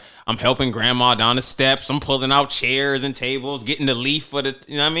something like, I'm helping grandma down the steps, I'm pulling out chairs and tables, getting the leaf for the,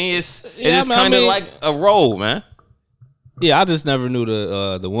 you know what I mean? It's just kind of like a role, man. Yeah, I just never knew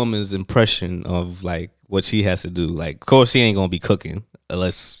the woman's impression of like what she has to do. Like, of course, she ain't gonna be cooking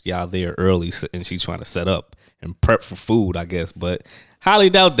unless y'all there early and she's trying to set up and prep for food, I guess. But highly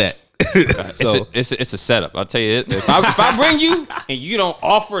doubt that. So, It's a setup. I'll tell you, if I bring you and you don't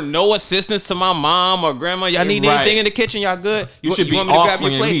offer no assistance to my mom or grandma, y'all need anything in the kitchen, y'all good? You should be want me to grab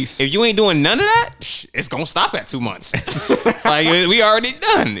offering your at plate? least. If you ain't doing none of that, it's gonna stop at 2 months. Like, we already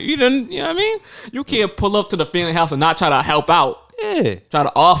done. You done. You know what I mean? You can't pull up to the family house and not try to help out. Yeah. Try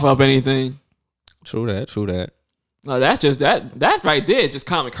to offer up anything. true that. No, that's just that right there. Just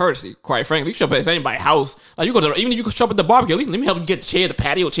common courtesy, quite frankly. You show up at anybody's house, like you go to, even if you show up at the barbecue, at least let me help you get the chair, the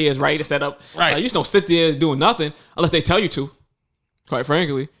patio chairs right to set up. Right. Like, you just don't sit there doing nothing unless they tell you to. Quite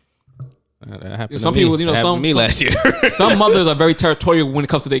frankly, That happened some to me. people, you know, That happened to me last year. some mothers are very territorial when it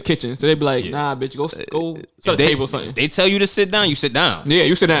comes to their kitchen. So they be like, nah, bitch, go set a table or something. They tell you to sit down, you sit down. Yeah,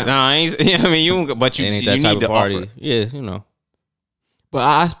 you sit down. Nah, I ain't. You know what I mean, you don't, but you, It ain't you that type need of to party. offer. Yeah, you know. But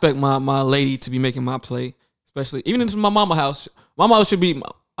I expect my lady to be making my plate, especially even if it's my mama house. My mama should be.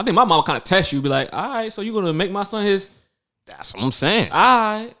 I think my mama kind of test you, be like, all right, so you gonna make my son his? That's what I'm saying. All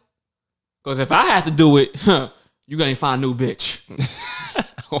right. Because if I have to do it, you gonna find a new bitch.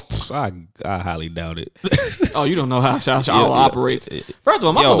 I highly doubt it. Oh, you don't know how y'all operates. First of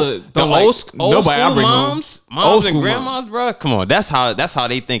all, my mother the don't old like nobody I bring moms, home. Old and school grandmas, bro. Come on, that's how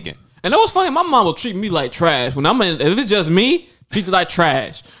they thinking. And that was funny. My mom will treat me like trash. When if it's just me, treat her like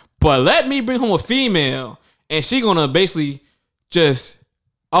trash. But let me bring home a female, and she gonna basically just,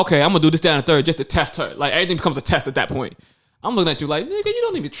 okay, I'm gonna do this, that, and the third just to test her. Like, everything becomes a test at that point. I'm looking at you like, nigga, you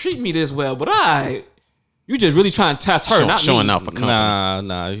don't even treat me this well, but you just really trying to test her, not showing me. out for company.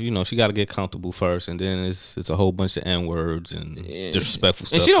 Nah. You know, she got to get comfortable first, and then it's a whole bunch of N words and disrespectful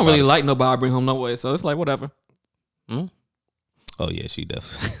stuff. And she don't really like nobody I bring home no way, so it's like whatever. Oh yeah, she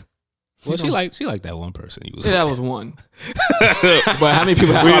definitely. Well, she like that one person. You was Yeah, that was one. But how many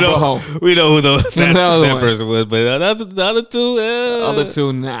people have I brought home? We know who that one. person was, but the other two, Other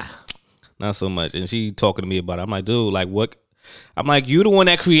two, nah. not so much. And she talking to me about it. I'm like, dude, like what? I'm like, you the one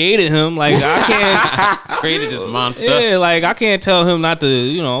that created him. Like I can't Created this monster. Yeah, like I can't tell him not to.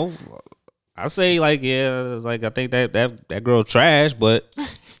 You know, I say like, yeah, like I think that girl trash, but.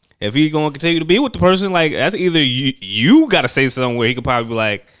 If he gonna continue to be with the person, like that's either you got to say something where he could probably be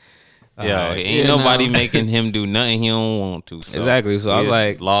like, Yo, ain't nobody making him do nothing he don't want to. So exactly. So I was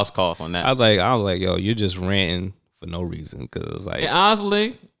like, lost cause on that. I was like, yo, you're just ranting for no reason because like, And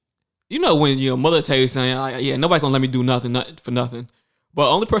honestly, you know when your mother tell you something, like, yeah, nobody gonna let me do nothing for nothing.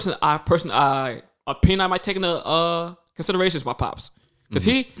 But only person I opinion I might take into consideration is my pops.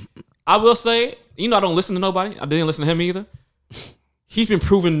 Because I will say, I don't listen to nobody. I didn't listen to him either. He's been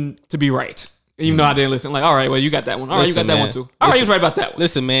proven to be right. Even though I didn't listen. Like, all right, well, you got that one. All right, you got that one too. All right, he was right about that one.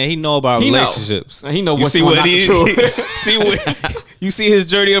 Listen, man, he know about relationships. He know what's not true. You see his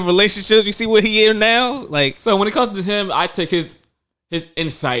journey of relationships. You see what he in now. Like, so when it comes to him, I take his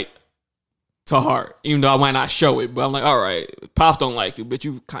insight to heart. Even though I might not show it, but I'm like, all right, Pops don't like you, but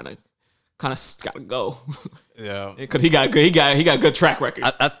you kind of gotta go. Yeah, because he got good track record.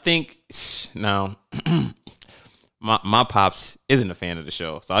 I think now. My pops isn't a fan of the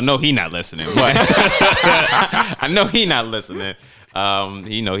show, so I know he not listening. But I know he not listening.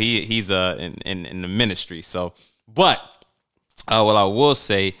 He's in the ministry. So, but what I will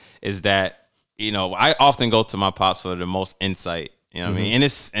say is that I often go to my pops for the most insight. You know what I mean?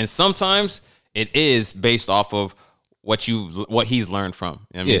 And sometimes it is based off of what he's learned from.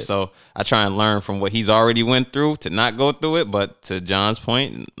 You know what I mean? So I try and learn from what he's already went through to not go through it. But to John's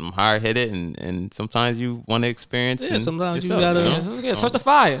point, I'm hard headed, and sometimes you want to experience. Yeah, sometimes yourself, you gotta touch the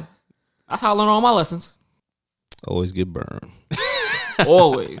fire. That's how I learn all my lessons. Always get burned.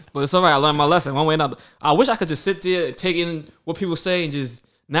 Always, but it's all right. I learned my lesson one way or another. I wish I could just sit there and take in what people say and just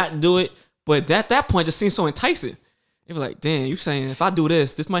not do it. But that point just seems so enticing. They were like, damn, you saying if I do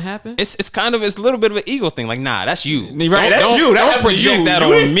this might happen? It's a little bit of an ego thing. Like, nah, that's you. Right, that's you. Don't project that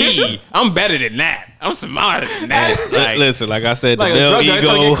on me. I'm better than that. I'm smarter than that. Like, listen, like I said, the like male ego.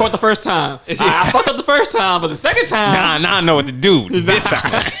 Trying to get caught the first time. I fucked up the first time, but the second time, nah, I know what to do this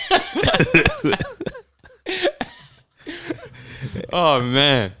time. Oh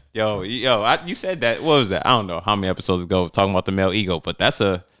man, yo, you said that. What was that? I don't know how many episodes ago talking about the male ego, but that's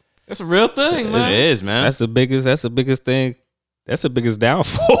a real thing, man. It is, man. That's the biggest thing. That's the biggest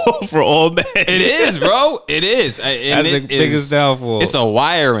downfall for all men. It is, bro. It is. And that's the biggest downfall. It's a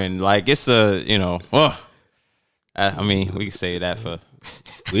wiring. Like, it's a, I mean, we can say that for.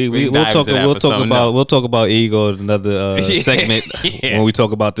 We'll talk about ego in another segment when we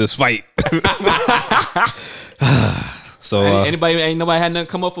talk about this fight. So ain't nobody had nothing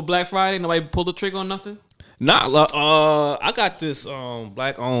come up for Black Friday? Nobody pulled the trigger on nothing? Nah, I got this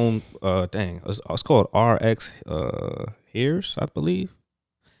black owned it's called RX Hairs, I believe.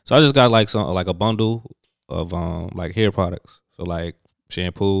 So I just got like a bundle of like hair products. So like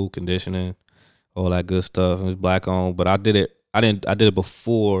shampoo, conditioning, all that good stuff. And it's black owned, but I did it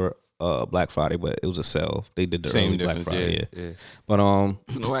before Black Friday, but it was a sale. They did the same early Black Friday, yeah. But I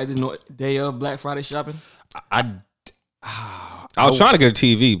didn't know day of Black Friday shopping. I was trying to get a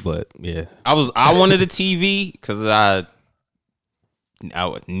TV, but yeah, I wanted a TV because I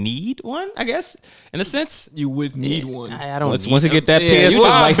would need one, I guess, in a sense. You would need one. I don't. Once you get that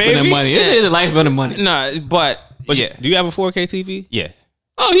PS5, baby, money. It is like spending money. No, but yeah. Do you have a 4K TV? Yeah.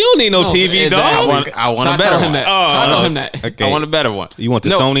 Oh, you don't need no TV, dog. I want a better one. Tell him that. Okay. I want a better one. You want the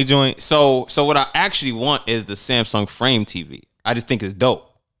Sony joint? So what I actually want is the Samsung Frame TV. I just think it's dope.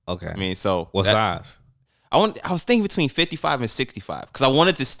 Okay. I mean, so what size? I was thinking between 55 and 65 because I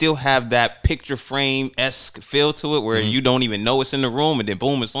wanted to still have that picture frame-esque feel to it where you don't even know it's in the room and then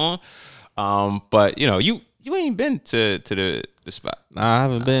boom, it's on. But you ain't been to the spot. Nah, I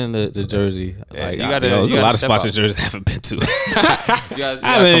haven't been to Jersey. Yeah, like, there's a lot of spots in Jersey I haven't been to. I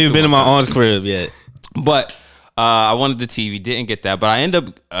haven't even been in my aunt's crib yet. But I wanted the TV, didn't get that. But I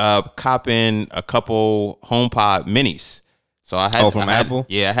ended up copping a couple HomePod minis. So I had Apple?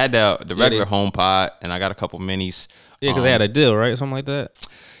 Yeah, I had the regular HomePod, and I got a couple minis. Yeah, because they had a deal, right? Something like that.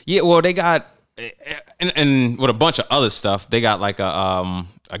 Yeah, well, they got and with a bunch of other stuff, they got like a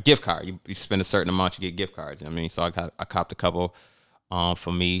gift card. You spend a certain amount, you get gift cards. You know what I mean, so I copped a couple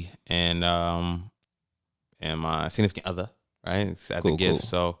for me and my significant other, right? As a gift. Cool.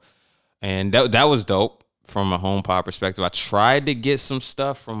 So, and that was dope from a HomePod perspective. I tried to get some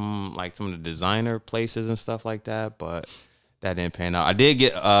stuff from like some of the designer places and stuff like that, but that didn't pan out. I did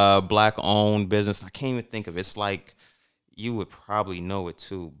get a black owned business. I can't even think of it. It's like, you would probably know it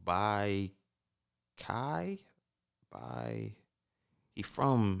too. By Kai, he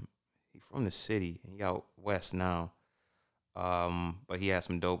from the city. He out west now. But he has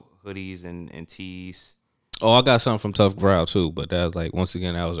some dope hoodies and tees. Oh, I got something from Tough Growl too, but that was like, once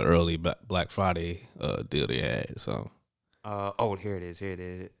again, that was an early Black Friday deal they had. So, here it is.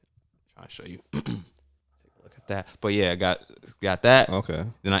 I'm trying to show you. Look at that. But yeah, I got that. Okay.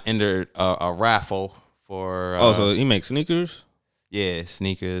 Then I entered a raffle for. So he makes sneakers. Yeah,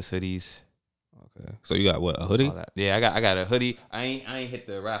 sneakers, hoodies. Okay. So you got what, a hoodie? Yeah, I got a hoodie. I ain't hit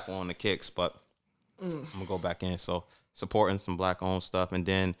the raffle on the kicks, but I'm gonna go back in. So supporting some black owned stuff, and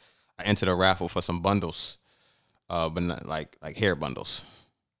then I entered a raffle for some bundles, but not like hair bundles.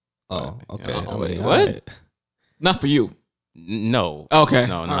 Oh, okay. You know, Wait, all what? right. Not for you. No. Okay.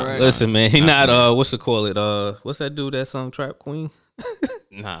 No, All not. right. Listen, man, he not what's it call it? What's that dude that sung Trap Queen?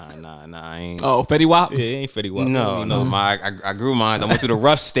 Nah. I ain't. Oh, Fetty Wap. Yeah, he ain't Fetty Wap. No. I grew mine. I went through the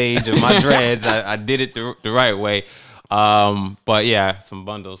rough stage of my dreads. I did it the right way. But yeah, some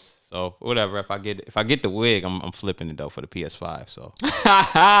bundles. So whatever. If I get the wig, I'm flipping it though for the PS5. So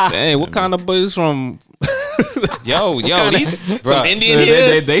Hey, what kind of boys from? yo, these Some Indian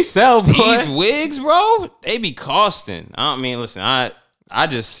here. They sell, boy. these wigs, bro, they be costing. I mean, listen, I'm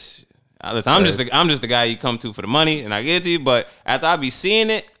just the guy you come to for the money, and I get it to you. But after I be seeing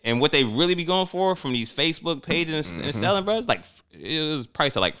it and what they really be going for from these Facebook pages and selling, bro, it's like it was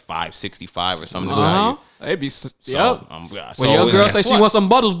priced at like $565 or something. They be So, yep. so When your girl guess say she what? wants some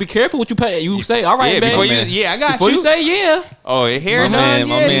bundles, be careful what you pay. You say, all right, Yeah, babe. I got Before you say yeah, oh, hair My done, man,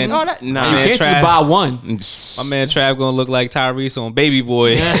 yeah, man. all that. Nah, you man, can't Trav. just buy one. My man Trav gonna look like Tyrese on Baby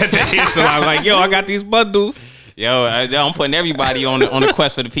Boy. So I'm like, yo, I got these bundles. Yo, I'm putting everybody on the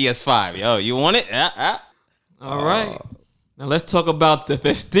quest for the PS5. Yo, you want it? All right. Now let's talk about the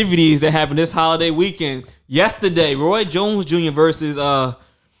festivities that happened this holiday weekend. Yesterday, Roy Jones Jr. versus the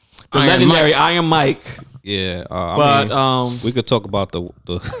Iron legendary Mike. Iron Mike. Yeah, But I mean, we could talk about the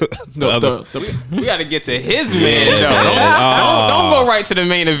other. We got to get to his man. Yeah, though. man. Don't go right to the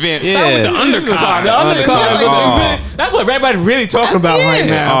main event. Start Yeah. with the undercard. The undercard. Oh. That's what everybody's really talking about right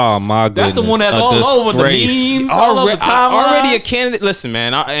now. Oh my goodness, That's the one that's all over the memes, all over the timeline. Already a candidate. Listen,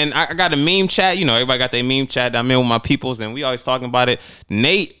 man, I got a meme chat. You know, everybody got their meme chat. I'm in with my peoples, and we always talking about it.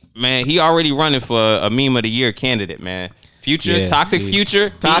 Nate, man, he already running for a meme of the year candidate, man. Future, Yeah, Toxic he- Future.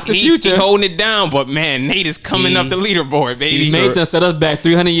 Toxic He Future. holding it down, but man, Nate is coming He- up the leaderboard, baby. Nate done set us back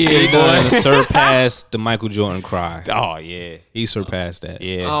 300 years, He done boy. surpassed the Michael Jordan cry. Oh, yeah. He surpassed that.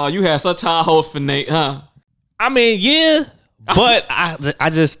 Yeah. Oh, you had such high hopes for Nate, huh? I mean, yeah, but I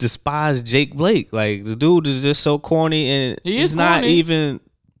just despise Jake Blake. Like the dude is just so corny, and He he's is not corny. even.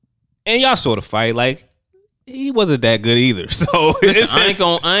 And y'all sort of fight like he wasn't that good either. So Listen, it's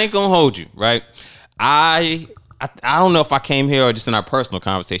I ain't gonna hold you, right? I don't know if I came here or just in our personal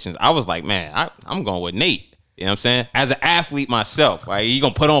conversations. I was like, man, I'm going with Nate. You know what I'm saying? As an athlete myself, right? You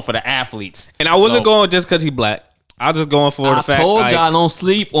gonna put on for the athletes. And I wasn't So- going just because he black. I was just going for I the fact. told like, y'all don't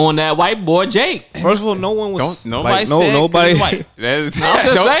sleep on that white boy Jake. First of all, no one was. Nobody like, said nobody. white. That's, I'm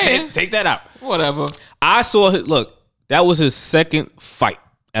just don't saying. take that out. Whatever. I saw his look. That was his second fight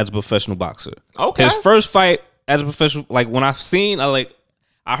as a professional boxer. Okay. His first fight as a professional, like when I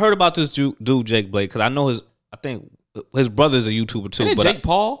heard about this dude Jake Blake because I know I think his brother's a YouTuber too. Isn't it But Jake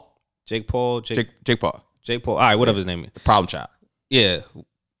Paul? Jake Paul. Jake Paul, Jake Paul. All right, whatever his name is. the problem child. Yeah.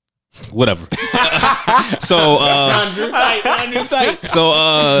 Whatever. So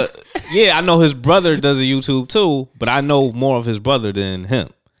yeah, I know his brother does a YouTube too, but I know more of his brother than him.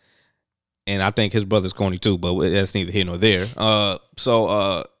 And I think his brother's corny too, but that's neither here nor there. So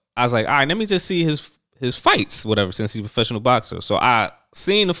I was like, all right, let me just see his fights, whatever, since he's a professional boxer. So I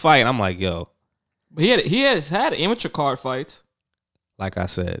seen the fight and I'm like, yo, He has had amateur card fights. like I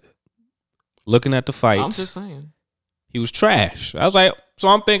said, looking at the fights, I'm just saying. he was trash. I was like, so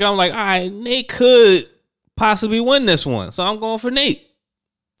I'm thinking, I'm like, all right, Nate could possibly win this one. So I'm going for Nate.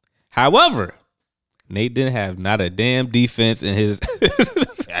 However, Nate didn't have not a damn defense in his.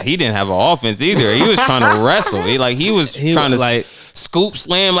 Yeah, he didn't have an offense either. He was trying to wrestle. He was trying to like scoop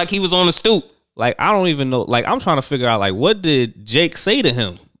slam like he was on the stoop. Like, I don't even know. Like, I'm trying to figure out, like, what did Jake say to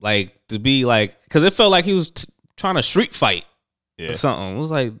him? Like, to be like, because it felt like he was trying to street fight or something. It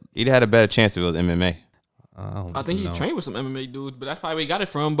was like, He'd had a better chance if it was MMA. I think he trained with some MMA dudes, but that's probably where he got it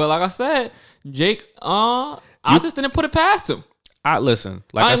from. But like I said, Jake, I just didn't put it past him. listen,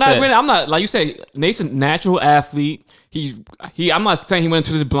 like I said, I'm not like you say. Nate's a natural athlete. I'm not saying he went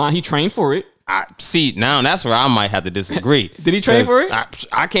into this blind. He trained for it. See, now that's where I might have to disagree. Did he train for it?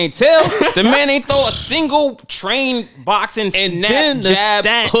 I can't tell. The man ain't throw a single trained boxing and snap, then the jab,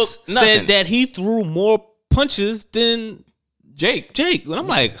 stats hook, nothing. said that he threw more punches than Jake. And I'm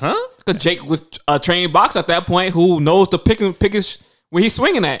like, huh? Because Jake was a trained boxer at that point who knows to pick his where he's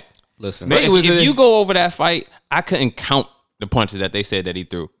swinging at. Listen, Nate If you go over that fight, I couldn't count the punches that they said that he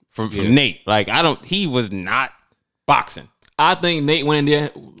threw from Nate. Like he was not boxing. I think Nate went in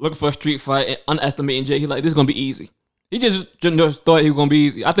there looking for a street fight and underestimating Jake. He's like, this is gonna be easy. He just thought he was gonna be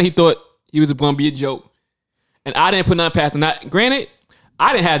easy. I think he thought he was gonna be a joke. And I didn't put nothing past him. Now, granted,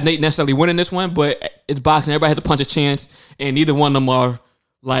 I didn't have Nate necessarily winning this one, but it's boxing. Everybody has a punch a chance, and neither one of them are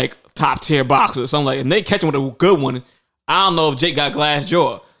like top tier boxers. So I'm like, if Nate catch him with a good one, I don't know if Jake got glass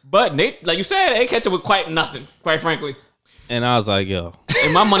jaw. But Nate, like you said, ain't catch him with quite nothing, quite frankly. and I was like, yo,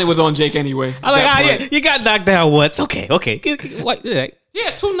 And my money was on Jake anyway. I'm like, yeah, you got knocked down once. Okay. What? Yeah. He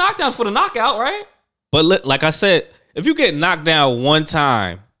had 2 knockdowns for the knockout, right? But like I said, if you get knocked down one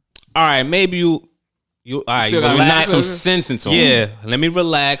time, all right, maybe you all right, you knock some sense into him. Yeah, let me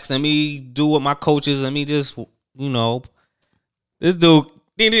relax. Let me do what my coaches. Let me just, this dude.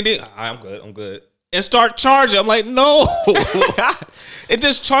 I'm good. And start charging. I'm like, no. And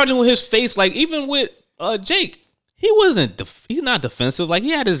just charging with his face. Like, even with Jake, he's not defensive. Like,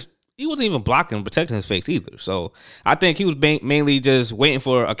 he wasn't even blocking, protecting his face either. So I think he was mainly just waiting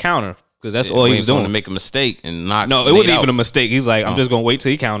for a counter because that's all he was doing. To make a mistake and knock. No, it wasn't even a mistake. He's like, I'm just going to wait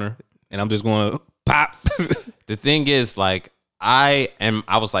till he counter and I'm just going to pop. The thing is, like, I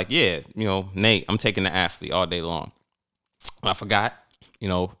was like, yeah, Nate, I'm taking the athlete all day long. I forgot,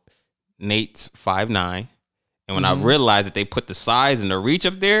 Nate's 5'9", and when I realized that they put the size and the reach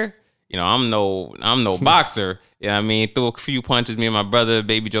up there, I'm no boxer. You know what I mean? Threw a few punches, me and my brother,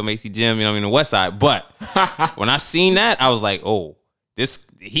 Baby Joe Macy Jim, the West Side. But when I seen that, I was like, oh,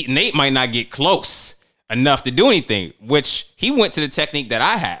 Nate might not get close enough to do anything, which he went to the technique that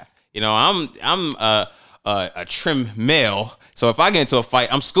I have. I'm a trim male. So if I get into a fight,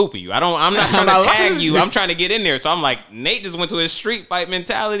 I'm scooping you. I'm not trying to tag you. I'm trying to get in there. So I'm like, Nate just went to his street fight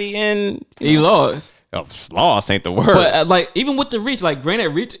mentality and he lost. Lost ain't the word. But even with the reach, like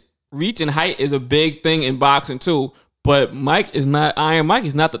granted, reach and height is a big thing in boxing too. But Iron Mike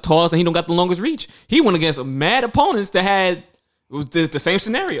is not the tallest and he don't got the longest reach. He went against mad opponents that had the same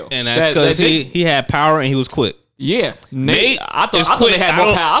scenario. And that's because he had power and he was quick. Yeah. Nate I thought they had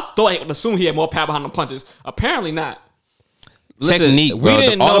more power. I thought I would assume he had more power behind the punches. Apparently not. Listen, technique,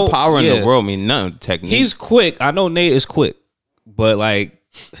 bro. All the power in the world mean nothing. Technique. He's quick. I know Nate is quick, but like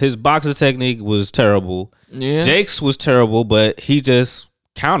his boxing technique was terrible. Yeah. Jake's was terrible, but he just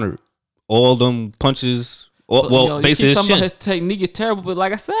countered all them punches. Basically his technique is terrible, but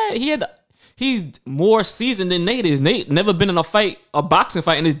like I said, he's more seasoned than Nate is. Nate never been in a boxing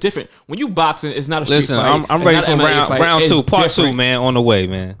fight, and it's different. When you boxing, it's not a street fight. I'm ready for round 2, part 2, man, on the way,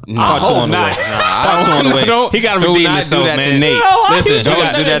 man. Part 2 on the way. Part 2 on the way. He got to redeem himself, man. Listen,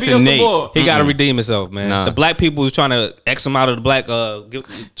 don't do that to Nate. He got to redeem himself, man. Nah. The black people was trying to X him out of the black,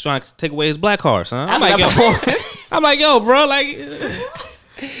 trying to take away his black card, son. I'm like, yo, bro, like.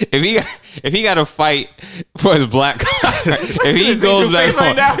 If he got to fight for his black card, if he goes back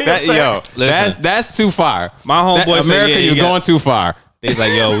home, that's too far. My homeboy said, America, you're going too far. He's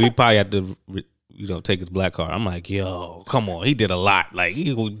like, yo, we probably have to, take his black card. I'm like, yo, come on, he did a lot. Like he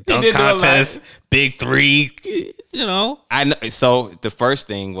dunk contest, big 3, I know. So the first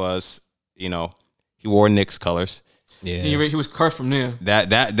thing was, he wore Knicks colors. Yeah, he was cursed from there.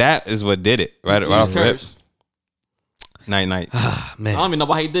 That is what did it. Right off the rip. Night. Man. I don't even know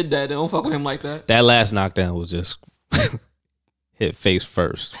why he did that. They don't fuck with him like that. That last knockdown was just hit face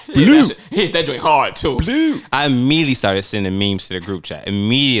first. He hit that joint hard too. I immediately started sending memes to the group chat.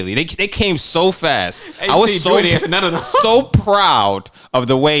 Immediately, they came so fast. I was so proud of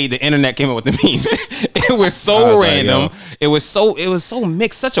the way the internet came up with the memes. It was so random. It was so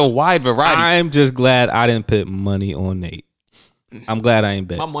mixed. Such a wide variety. I'm just glad I didn't put money on Nate. I'm glad I ain't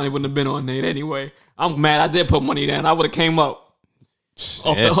bet. My money wouldn't have been on Nate anyway. I'm mad I did put money down. I would have came up.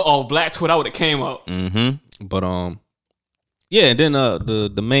 Off Black Twitter, I would have came up. Mm-hmm. But and then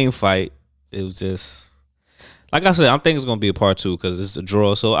the main fight, it was just like I said, I think it's gonna be a part 2 because it's a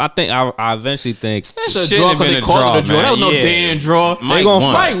draw. So I think I eventually think it's a draw because they called it a draw. That was no damn draw. They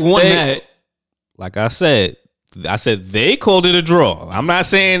gonna fight won that. Like I said they called it a draw. I'm not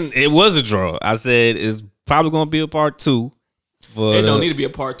saying it was a draw. I said it's probably gonna be a part 2. It don't need to be a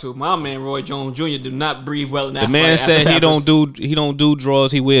part 2. My man Roy Jones Jr. did not breathe well in that fight. The man said he don't do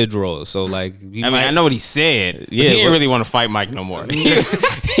draws. He wear draws. So like, I know what he said. Yeah, he didn't really want to fight Mike no more.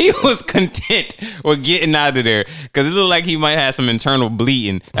 He was content with getting out of there because it looked like he might have some internal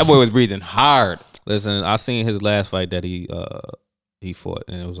bleeding. That boy was breathing hard. Listen, I seen his last fight that he fought,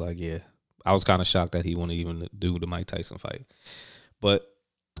 and it was like, yeah, I was kind of shocked that he wouldn't even do the Mike Tyson fight. But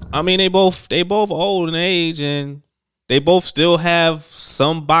I mean, they both old in age and. They both still have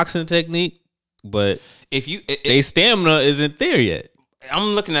some boxing technique, but their stamina isn't there yet.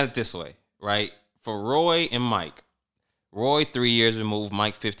 I'm looking at it this way, right? For Roy and Mike, Roy 3 years removed,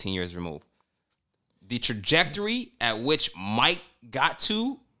 Mike 15 years removed. The trajectory at which Mike got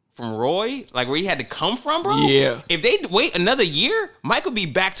to from Roy, like where he had to come from, bro. Yeah. If they wait another year, Mike will be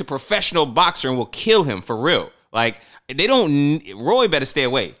back to professional boxer and will kill him for real. Like Roy better stay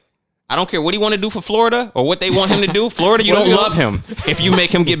away. I don't care what he want to do for Florida or what they want him to do. Florida, you don't love him if you make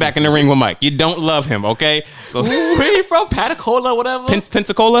him get back in the ring with Mike. You don't love him, okay? So where you from? Pensacola, whatever.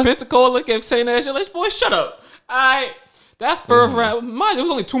 Pensacola? Pensacola kept saying that shit. Like, boy, shut up. All right. That first round, it was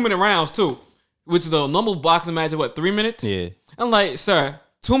only 2-minute rounds too. Which the normal boxing match is 3 minutes? Yeah. I'm like, sir,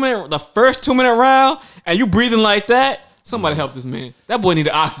 the first 2 minute round, and you breathing like that. Somebody help this man. That boy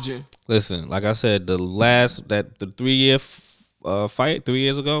needed oxygen. Listen, like I said, the 3-year fight 3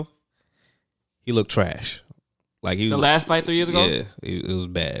 years ago, he looked trash. Like he the was, last fight 3 years ago. Yeah, it was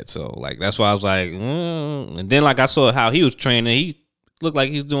bad. So like that's why I was like, and then like I saw how he was training. He looked like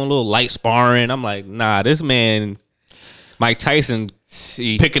he was doing a little light sparring. I'm like, nah, this man, Mike Tyson,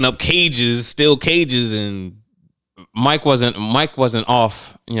 picking up steel cages, and Mike wasn't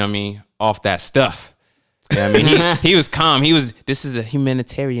off. You know what I mean? Off that stuff. You know what I mean? He was calm. This is a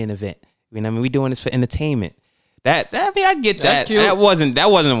humanitarian event. You know what I mean? We doing this for entertainment. I get that. Cute. That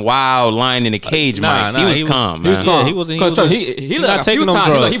wasn't wild lying in the cage, Mike. He was calm. He was calm. He wasn't like a few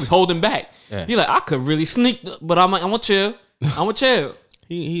times he was holding back. Yeah. He like, I could really sneak, but I'm gonna chill.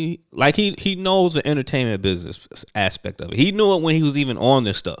 He knows the entertainment business aspect of it. He knew it when he was even on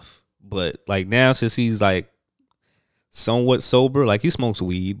this stuff, but like now since he's like somewhat sober, like he smokes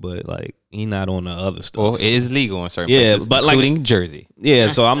weed, but like he not on the other stuff. Well, it is legal in certain places, but including like, Jersey. Yeah,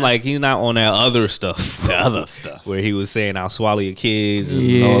 so I'm like, he's not on that other stuff. The other stuff where he was saying, "I'll swallow your kids"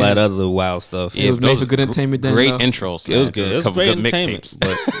 and all that other wild stuff. Yeah, it was made for good entertainment. Then, great intros. Man. It was good. It was great entertainment.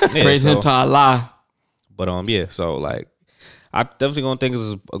 But praise him to Allah. But yeah, so like, I definitely gonna think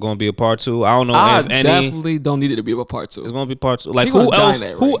it's gonna be a part 2. I don't know I if any. Definitely don't need it to be a part 2. It's gonna be part 2. Like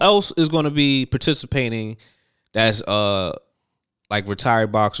who else is gonna be participating? That's like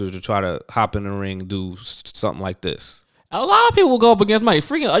retired boxers to try to hop in the ring and do something like this. A lot of people will go up against Mike.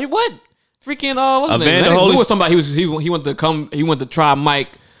 Freaking, are you what? Freaking, what's his name? Lennox Lewis. Somebody he wanted to come. He wanted to try Mike.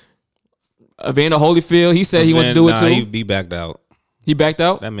 Evander Holyfield. He said he wanted to do it too. He backed out. He backed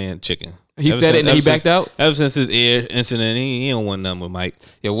out. That man chicken. He said it and then he backed out. Ever since his ear incident, he don't want nothing with Mike.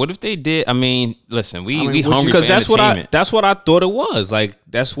 Yeah, what if they did? I mean, listen, we hungry because for entertainment. that's what I thought it was. Like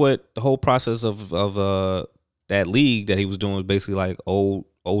that's what the whole process of that league that he was doing was basically like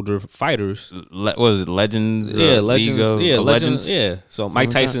older fighters. What was it? Legends? Legends. Legends. Yeah. So Mike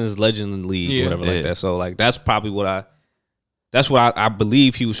Tyson's Legend League, whatever like that. So like that's probably what I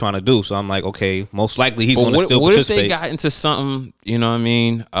believe he was trying to do. So I'm like, okay, most likely he's going to still participate. What if they got into something, you know what I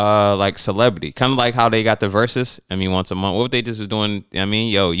mean, like celebrity, kind of like how they got the Versus? I mean, once a month. What if they just was doing? I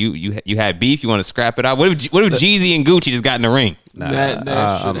mean, yo, you had beef, you want to scrap it out? What if Jeezy and Gucci just got in the ring?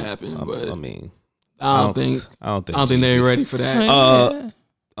 That should happen. But I mean. I don't think they're ready for that.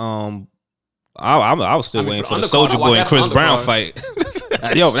 I was still waiting for the Soulja Boy and Chris Brown fight.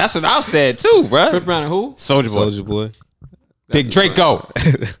 Yo, that's what I said too, bro. Chris Brown and who? Soulja Boy. Big Draco.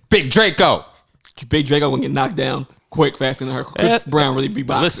 Big Draco. Big Draco gonna get knocked down quick, faster than her. Chris Brown really be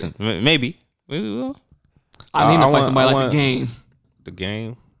boxing. Listen, maybe. We will. I need to fight somebody like the Game. The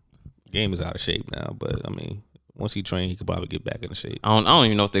Game is out of shape now, but I mean. Once he trained, he could probably get back into shape. I don't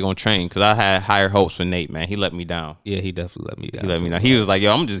even know if they're gonna train because I had higher hopes for Nate. Man, he let me down. Yeah, he definitely let me down. He let me down. He was like,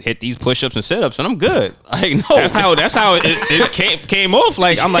 "Yo, I'm gonna just hit these push-ups and sit-ups, and I'm good." Like, no, that's how it came off.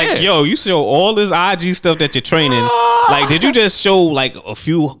 Like, I'm like, yo, you show all this IG stuff that you're training. Like, did you just show like a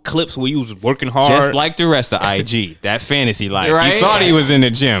few clips where you was working hard, just like the rest of IG? That fantasy life. Right? You thought he was in the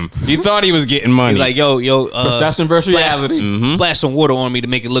gym. You thought he was getting money. He's like, yo, perception versus reality. Splash some water on me to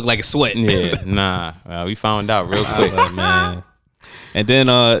make it look like it's sweating. Yeah, nah. We found out real quick. Man. And then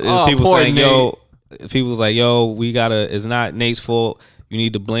people saying, people was like, yo, we gotta. It's not Nate's fault. You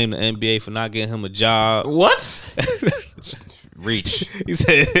need to blame the NBA for not getting him a job. What? Reach. He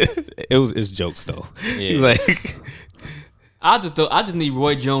said it's jokes though. Yeah. He's like, I just need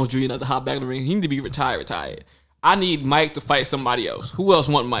Roy Jones Jr. not to hop back in the ring. He need to be retired. I need Mike to fight somebody else. Who else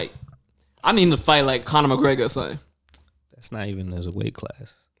want Mike? I need him to fight like Conor McGregor or something. That's not even as a weight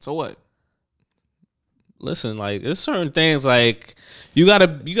class. So what? Listen, like there's certain things like you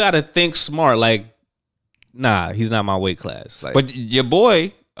gotta think smart. Like, nah, he's not my weight class. Like, but your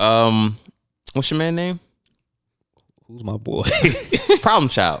boy, what's your man name? Who's my boy? Problem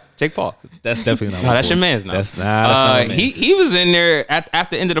Child, Jake Paul. That's definitely not. No, that's your man's now. That's not. He was in there at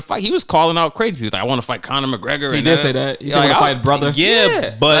the end of the fight. He was calling out crazy. He was like, "I want to fight Conor McGregor." He did say that. He said, "I want to fight brother."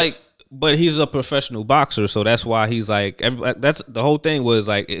 Yeah, but he's a professional boxer, so that's why he's like. That's the whole thing was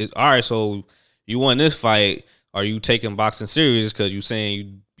like, all right, so. You won this fight. Are you taking boxing serious? Because you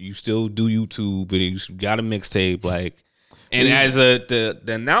saying you still do YouTube videos, you got a mixtape, like, and as the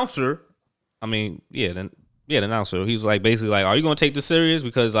announcer, I mean, the announcer, he's like basically like, are you gonna take this serious?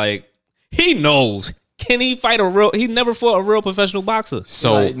 Because like he knows, can he fight he never fought a real professional boxer.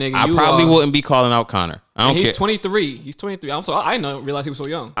 So like, nigga, I probably wouldn't be calling out Conor. I don't care. He's 23. He's 23. I didn't realize he was so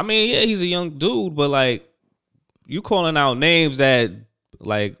young. I mean, yeah, he's a young dude, but like you calling out names that.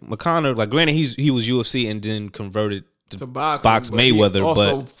 Like McConnor, like granted he was UFC and then converted to box Mayweather, he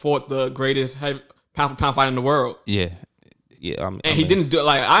also but fought the greatest pound for pound fighter in the world. Yeah, Yeah, and he didn't do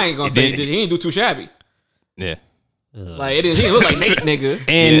like I ain't gonna say he didn't do too shabby. Yeah. Like he didn't look like Nate, nigga.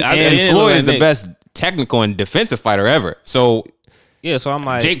 And Floyd is the best technical and defensive fighter ever. So so I'm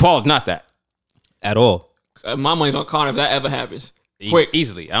like Jake Paul's not that at all. My money's on Conor if that ever happens. Quick,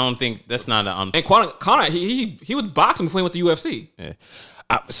 easily. I don't think that's not an. And Conor, he was boxing before he went to UFC. Yeah.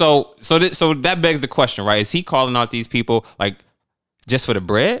 So that begs the question, right? Is he calling out these people like just for the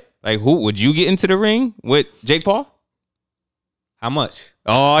bread? Like, who would you get into the ring with Jake Paul? How much?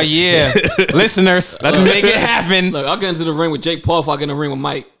 Oh yeah, listeners, let's make it happen. Look, I'll get into the ring with Jake Paul if I get in the ring with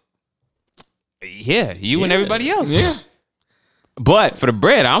Mike. Yeah, you and everybody else. Yeah, but for the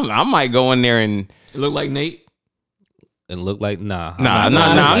bread, I might go in there and look like Nate. And look like nah. I'm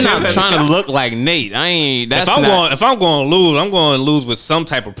not trying to look like Nate. I ain't. That's if I'm going to lose, I'm going to lose with some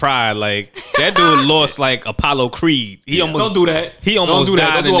type of pride. Like that dude lost like Apollo Creed. He almost don't do that. He almost don't do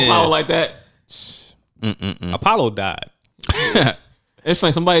that. died. Don't do Apollo like that. Apollo died. It's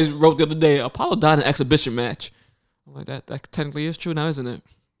funny. Somebody wrote the other day, Apollo died in an exhibition match. I'm like that technically is true now, isn't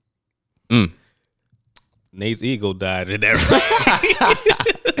it? Nate's ego died in that.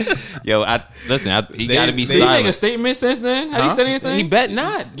 Yo, he got to be Did he make a silent. statement since then? Has he said anything? He bet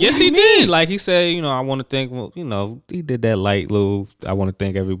not. Yes, he did. Like he said, I want to thank. Well, he did that light little. I want to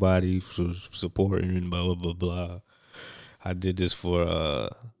thank everybody for supporting and blah blah blah blah. I did this for.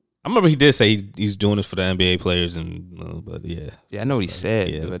 I remember he did say he's doing this for the NBA players, and but yeah, I know what he said.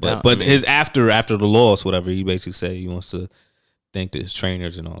 Yeah, but his after the loss, whatever, he basically said he wants to thank his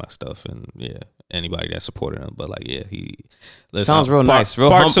trainers and all that stuff, and anybody that supported him. But like, he sounds real nice, real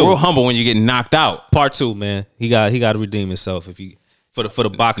humble when you get knocked out. Part 2, man, he got to redeem himself for the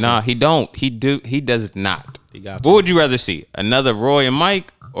boxing. Nah, he don't. He does not. He got. What would you rather see? Another Roy and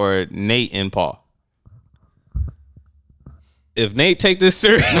Mike or Nate and Paul? If Nate take this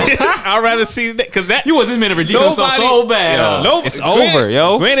serious, I'd rather see that because that you want this man to redeem himself so bad. It's over,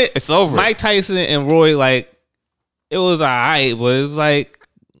 yo. Granted, it's over. Mike Tyson and Roy, like, it was alright, but it was like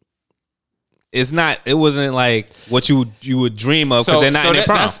it's not. It wasn't like what you would dream of because they're not in their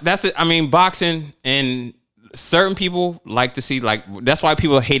prime. That's it. I mean, boxing and certain people like to see that's why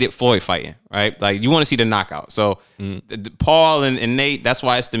people hated Floyd fighting, right? Like you want to see the knockout. So the Paul and Nate, that's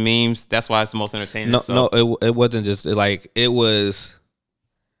why it's the memes. That's why it's the most entertaining. No, it wasn't just like it was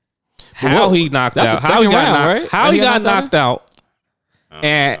how he knocked out, how he got knocked out,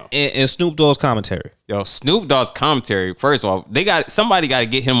 and Snoop Dogg's commentary. Yo, Snoop Dogg's commentary. First of all, somebody got to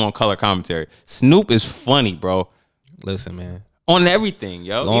get him on color commentary. Snoop is funny, bro. Listen, man. On everything,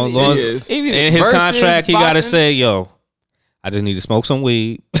 yo. Even in his contract, he got to say, yo, I just need to smoke some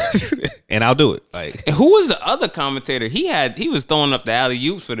weed and I'll do it. Like, and who was the other commentator? He was throwing up the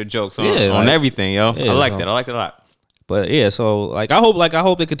alley-oops for the jokes on everything, yo. Yeah, I like that. I like it a lot. But yeah, so I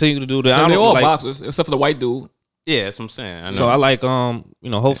hope they continue to do that. They're all boxers except for the white dude. Yeah, that's what I'm saying. I know. So I like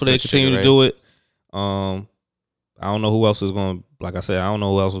hopefully they continue to do it. I don't know who else is going. Like I said, I don't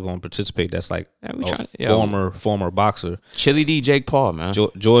know who else is going to participate. That's like former boxer. Chili D. Jake Paul, man.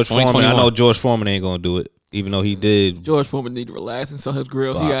 George Foreman. I know George Foreman ain't going to do it, even though he did. George Foreman need to relax and sell his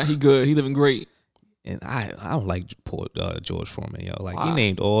grills. He good. He living great. And I don't like George Foreman, yo. Like he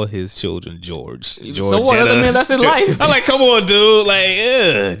named all his children George. So what? Man, that's his life. I'm like, come on, dude.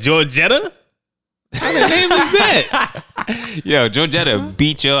 Like, Georgetta. How the name is that? Yo, Georgetta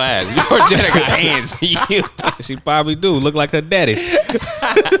beat your ass. Georgetta got hands for you. She probably do. Look like her daddy.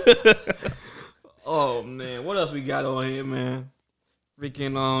 Oh man, what else we got on here, man?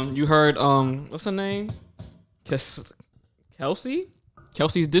 Freaking you heard what's her name? Kelsey?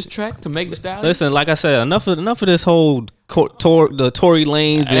 Kelsey's diss track to Meg Thee Stallion. Listen, like I said, enough of this whole the Tory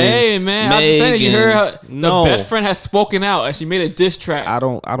Lanez. Hey man, I was just saying, you heard the best friend has spoken out and she made a diss track. I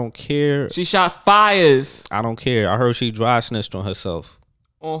don't care. She shot fires. I don't care. I heard she dry snitched on herself.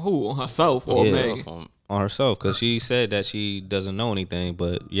 On who? On herself or Meg? On herself, because she said that she doesn't know anything,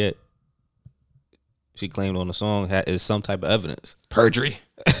 but yet she claimed on the song is some type of evidence. Perjury.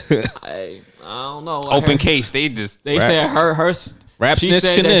 I don't know. Open case. They said her. Rap she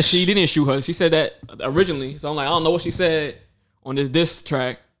said that she didn't shoot her. She said that originally. So I'm like, I don't know what she said on this diss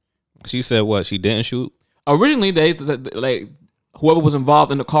track. She said what? She didn't shoot? Originally, they like whoever was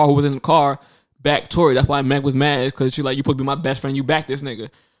involved in the car, who was in the car, backed Tory. That's why Meg was mad, because she like, you supposed to be my best friend. You back this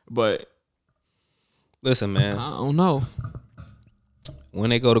nigga. But listen, man. I don't know. When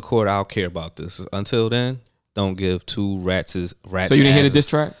they go to court, I'll care about this. Until then, don't give two rats. So you didn't hear the diss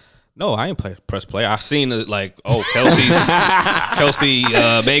track? No, I ain't press play. I seen it like, Kelsey,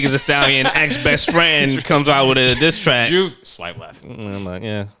 Megan Thee Stallion ex best friend comes out with a diss track. You swipe left. And I'm like,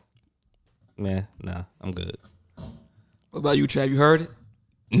 nah, I'm good. What about you, Trav? You heard it?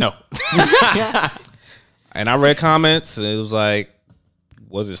 No. And I read comments, and it was like,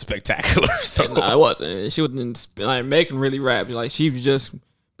 was it spectacular? So Nah, it wasn't. She wasn't like Meg can really rap. Like she was just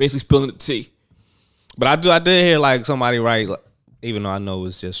basically spilling the tea. but I did hear like somebody write, like, even though I know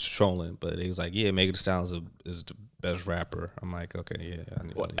it's just trolling, but it was like, yeah, Megan Thee Stallion is the best rapper. I'm like, okay,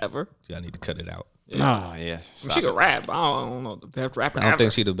 yeah, Whatever. I need to cut it out. No, yeah. She can rap. I don't know the best rapper. I don't ever.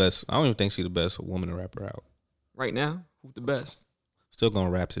 think she the best. I don't even think she the best woman to rapper out. Right now, who's the best? Still going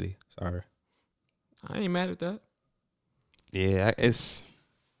Rhapsody. Sorry. I ain't mad at that. Yeah, it's.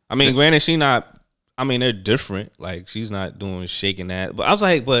 I mean, granted, she not. I mean, they're different. Like she's not doing shaking that. But I was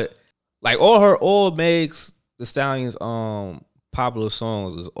like, all Meg's the Stallion's popular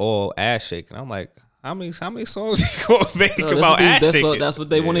songs is all ass shaking. I'm like, how many songs you gonna make about ass shaking? That's what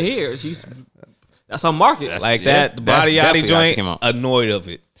they want to hear. That's our market. The Body Yachty joint. Annoyed of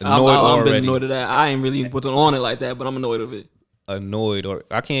it. I've been annoyed of that. I ain't really wasn't on it like that, but I'm annoyed of it. Annoyed, or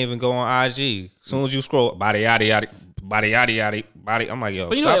I can't even go on IG. As soon as you scroll, body yachty, body. I'm like, yo,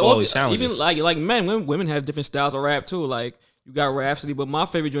 But you stop know, all these challenges. even like men, women have different styles of rap too. Like you got Rhapsody, but my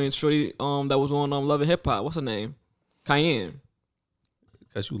favorite joint is Shorty that was on Love and Hip Hop. What's her name? Cayenne.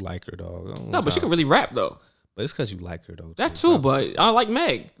 Because you like her, dog. No, but she can really rap though. But it's because you like her though. That too, but I like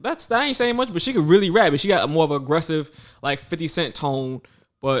Meg. That ain't saying much, but she could really rap. And she got a more of an aggressive, like 50 Cent tone,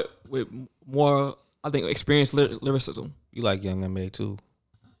 but with more, I think, experienced lyricism. You like Young M.A. too.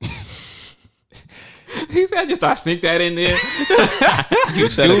 He said, just I sneak that in there.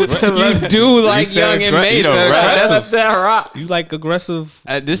 You do like Young M.A. though, right? That's that rock. You like aggressive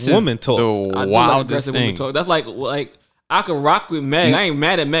This woman is talk. the I do like wildest aggressive women thing. talk. That's like I could rock with Meg. I ain't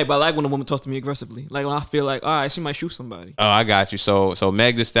mad at Meg, but I like when a woman talks to me aggressively. Like when I feel like, all right, she might shoot somebody. Oh, I got you. So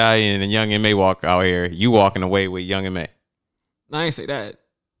Meg Thee Stallion and Young M.A. walk out here. You walking away with Young M.A. No, I ain't say that.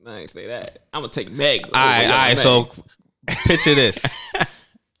 I'm gonna take Meg. All right. So picture this: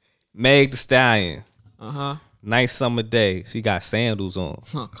 Meg Thee Stallion, nice summer day. She got sandals on.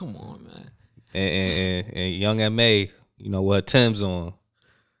 Oh, come on, man. And Young M.A., you know what, Tim's on.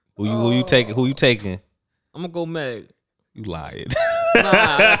 Who you taking? I'm gonna go Meg. You lying.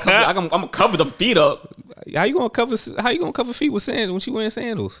 I'm gonna cover the feet up. How you gonna cover feet with sandals when she wearing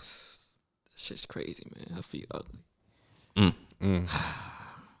sandals? That shit's crazy, man. Her feet ugly.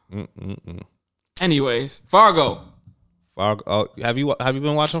 Anyways, Fargo. Oh, have you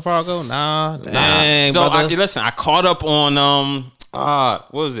been watching Fargo? Nah. Dang, So brother. listen, I caught up on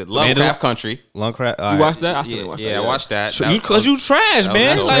what was it? Lovecraft Country. Lovecraft. You watched that? I still didn't watch that. Yeah, I watched that. Because you trash,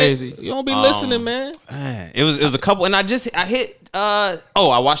 man. was Like, crazy. you don't be listening, man. It was a couple, and I hit. I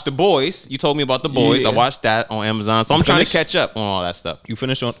watched The Boys. You told me about The Boys. Yeah. I watched that on Amazon, so I'm trying to finished? catch up on all that stuff. You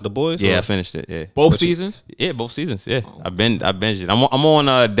finished on The Boys? Yeah, or? I finished it. Yeah, Both seasons? yeah, both seasons. Yeah, I binged it. I'm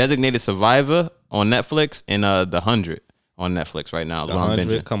on Designated Survivor on Netflix and The 100 on Netflix right now. The So I'm 100.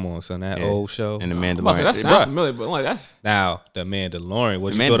 binging. Come on, son. That Yeah. old show. And The I'm about to say, Mandalorian. that Hey, sounds bruh, familiar, but I'm like, that's Now, The Mandalorian.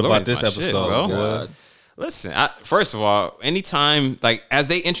 What The you thought about Mandalorian's this my shit, episode, bro. boy? God. Listen, first of all, anytime, like, as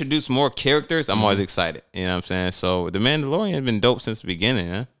they introduce more characters, I'm always excited. You know what I'm saying? So, The Mandalorian has been dope since the beginning,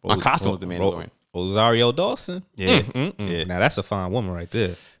 huh? My costume was The Mandalorian. Rosario Dawson. Yeah. Yeah. Now, that's a fine woman right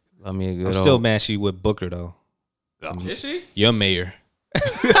there. I mean, good I'm still mad she with Booker, though. Is she? Your mayor.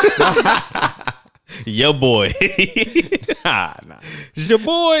 Your boy. Nah. It's your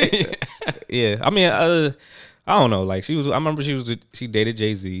boy. Yeah. I mean, I don't know. Like, I remember she dated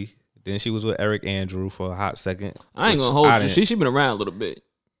Jay-Z. Then she was with Eric Andrew for a hot second. I ain't gonna hold you. She been around a little bit.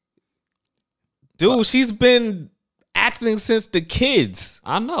 Dude, she's been acting since the kids.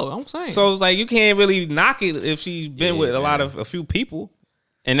 I know. I'm saying. So it's like you can't really knock it if she's been with a few people.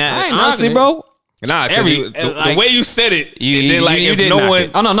 And I that, ain't honestly, knocking bro, Nah, like- the way you said it, You- and then like you if did no knock one,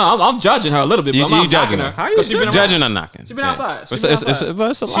 it. Oh no, I'm judging her a little bit, but you I'm not judging knocking her. her. How you 'Cause she been judging around. or knocking? She been outside. She It's been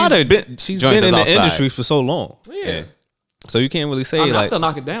a lot of she's joints been in is the outside. industry for so long. Yeah. So you can't really say I like still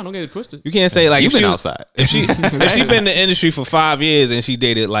knock it down. Don't get it twisted. you can't say like You've if been she- outside. If she been in the industry for 5 years and she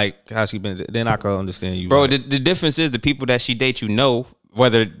dated like how she been, then I can understand you, Bro, right? the difference is the people that she dates, you know,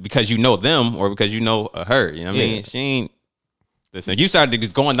 whether because you know them or because you know her. You know what I Yeah. mean? She ain't. Listen, you started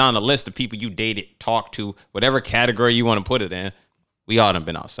just going down the list of people you dated, talked to, whatever category you want to put it in. We all done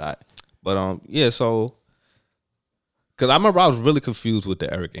been outside. But yeah, so because I remember I was really confused with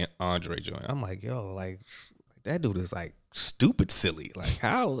the Eric Andre joint. I'm like, yo, like that dude is like stupid silly. Like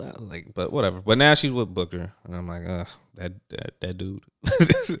how like, but whatever. But now she's with Booker, and I'm like, that dude.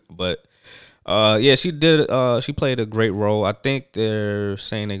 But yeah, she did. She played a great role. I think they're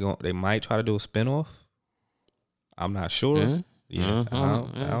saying they might try to do a spinoff. I'm not sure. Mm-hmm. Yeah,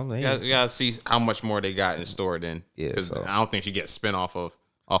 I don't know. You gotta see how much more they got in store then. Yeah, Because so. I don't think she gets spin off of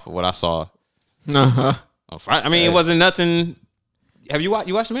what I saw. Uh-huh. On Friday. I mean, it wasn't nothing Have you watched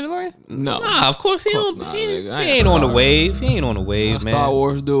The Mandalorian? No. Nah, of course he don't. not, He nigga. I ain't ain't on the Star- wave. He ain't on the wave, man. Star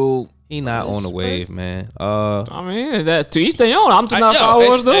Wars dude. He not on the wave, man. I mean, that to each their own. I'm just not Star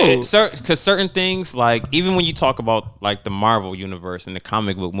Wars dude. Because certain things, like even when you talk about like the Marvel universe and the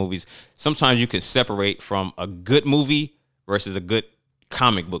comic book movies, sometimes you can separate from a good movie versus a good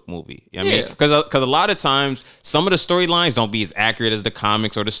comic book movie. You know what I mean? Because a lot of times some of the storylines don't be as accurate as the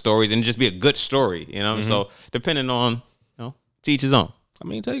comics or the stories, and just be a good story. You know, so depending on to each his own. I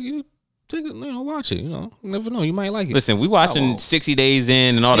mean, take it, watch it. You never know. You might like it. Listen, we watching 60 Days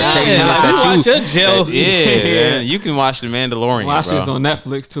In and all the Yeah, crazy yeah, stuff watch your jail. man. You can watch The Mandalorian. Watch bro. this on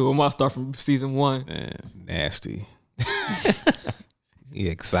Netflix too. I'm gonna start from season 1. Nasty. He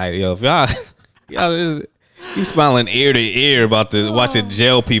excited, yo. If y'all, he's smiling ear to ear about the watching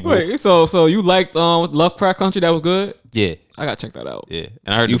jail people. Wait, so you liked Lovecraft Country? That was good. Yeah, I gotta check that out. yeah.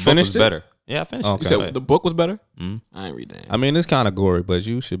 And I heard You the book finished was it? better. Yeah, I finished Okay. it. You said the book was better. I ain't read that. I mean, it's kind of gory, but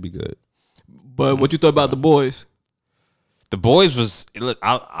you should be good. But what you thought about The Boys? The Boys was. Look,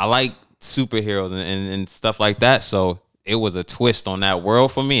 I like superheroes and stuff like that. So it was a twist on that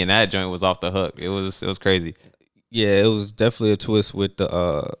world for me, and that joint was off the hook. It was crazy. Yeah, it was definitely a twist with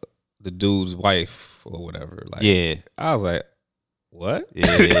the dude's wife or whatever. Like, Yeah, I was like, what?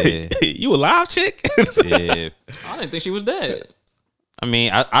 yeah, You alive, chick? yeah. I didn't think she was dead. I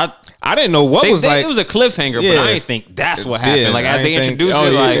mean, I I didn't know what was like. it was a cliffhanger, Yeah. but I didn't think that's what happened. Yeah, like I as they ain't think- introduced Oh,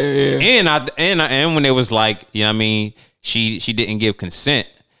 it, yeah, like and when it was like, you know what I mean, she didn't give consent.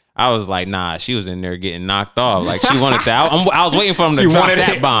 I was like, nah, she was in there getting knocked off. Like she wanted that. I was waiting for him to drop wanted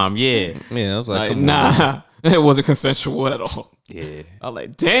that it. bomb. Yeah, Yeah, I was like, Like, come on, nah, it wasn't consensual at all. yeah. I was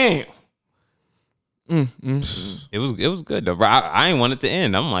like, damn. It was good though, bro. I ain't want it to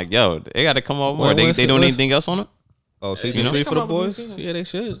end. I'm like, yo, they got to come out more. Well, They what's- doing what's- anything else on it? Oh, season know? 3 for the Come out with a new boys? season. Yeah, they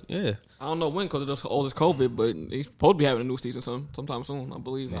should. Yeah. I don't know when because of all this COVID, but they supposed to be having a new season sometime soon, I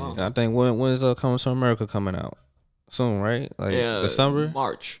believe. I don't know. I think when is Coming to America coming out? Soon, right? Like December?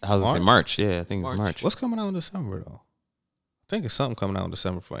 March. I was gonna say March. Yeah, I think it's March. What's coming out in December though? I think it's something coming out in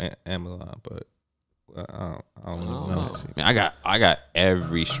December for Amazon, but I don't even know. Man, I got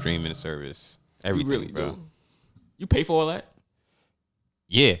every streaming service. You Everything, really bro. do. You pay for all that?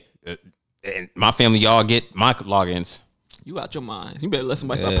 Yeah. And my family, y'all get my logins. You out your mind. You better let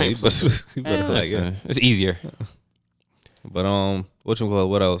somebody start Yeah, paying you for something. you better like, yeah. It's easier. But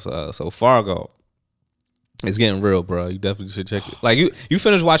what else? So Fargo. It's getting real, bro. You definitely should check it. Like you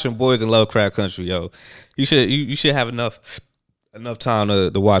finished watching Boys in Lovecraft Country, yo. You should have enough time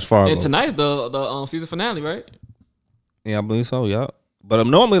to watch Fargo. And tonight's the season finale, right? Yeah, I believe so. Yeah. But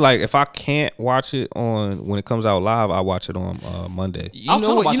I'm normally like, if I can't watch it on when it comes out live, I watch it on Monday. You I'll know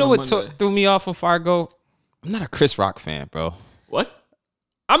try to what? watch You know it on what Monday. threw me off on Fargo? I'm not a Chris Rock fan, bro. What?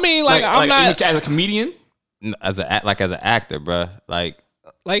 I mean, like I'm not as a comedian. As an actor, bro. Like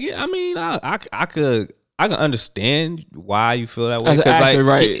like. I mean, I could understand why you feel that way. As an 'cause, actor,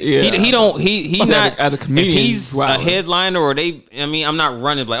 like, right? Yeah. he's Plus, not as a comedian, If he's wow. a headliner or I'm not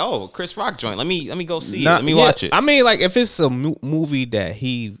running like, oh, Chris Rock joint. Let me go see Nah, it. Let me yeah, watch it. I mean, like if it's a movie that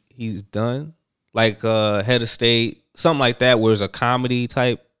he's done, like Head of State, something like that, where it's a comedy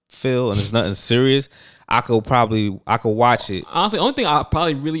type feel and it's nothing serious, I could watch it. Honestly, the only thing I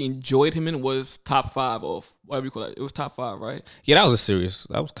probably really enjoyed him in was Top 5 or whatever you call it. It was Top 5, right? Yeah, that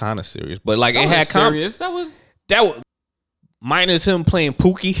was kind of serious, but like That it had wasn't serious. That was. that was minus him playing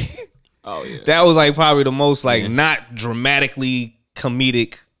Pookie. Oh yeah. That was like probably the most like not dramatically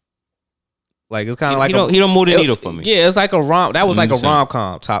comedic. Like it's kind of like he don't move the needle for me. Yeah, it's like a rom. That was like a Understand.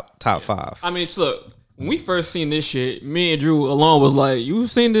 rom-com top 5. I mean, look. When we first seen this shit, me and Drew alone was like, "You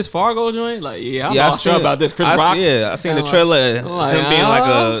seen this Fargo joint?" Like, yeah, I'm not sure about this. Chris Rock. I seen the And trailer. I'm like, Him being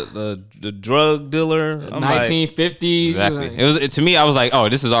like the drug dealer. I'm like- 1950s. Exactly. Like, To me, I was like, oh,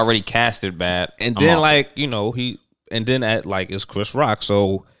 this is already casted bad. and I'm then off. like it's Chris Rock.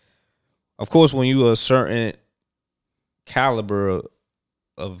 So of course, when you a certain caliber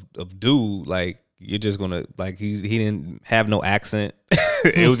of dude, like you're just gonna like he didn't have no accent.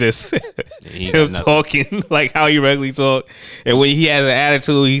 It was just he ain't got him nothing. talking like how he regularly talk, and when he has an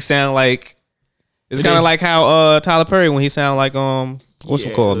attitude, he sound like it's kind of like how Tyler Perry when he sound like what's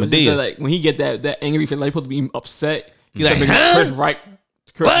it called, it's just Medea. that, like when he get that angry feel, like supposed to be upset. He's like, like, huh?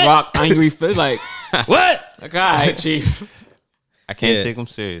 Chris Rock angry feel like What? like, all right, chief. I can't Yeah. take him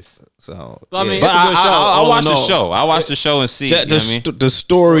serious. So I mean, yeah. it's a good show. I'll all watch in the all. show. I'll watch the show and see. You know what I mean? the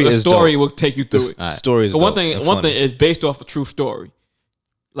story The is story dope. will take you through it. The story is But one dope thing, and one funny. thing is based off a true story.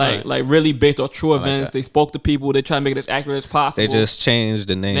 Like really based off true events. that. They spoke to people. They try to make it as accurate as possible. They just changed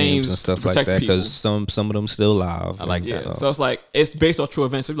the names and to stuff like protect that people. because some of them still live. I like yeah. that. So it's like it's based off true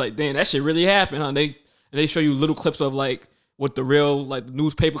events. So you're like, damn, that shit really happened. Huh? They show you little clips of like with the real like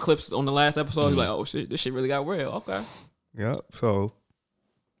newspaper clips on the last episode. You're like, oh shit, this shit really got real. Okay. Yep. So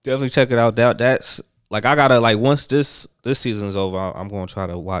definitely check it out. That's like I gotta like once this season's over, I'm gonna try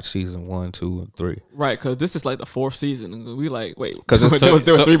to watch season 1, 2, and 3. Right, because this is like the 4th season. And we like, wait, because there was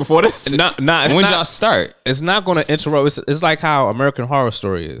 3 before this. When y'all start, it's not gonna interrupt. It's like how American Horror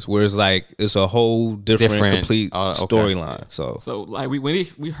Story is, where it's like it's a whole different complete storyline. So like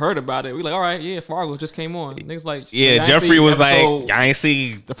we heard about it, we like, all right, yeah, Fargo just came on. Niggas like, yeah, Jeffrey was like, I ain't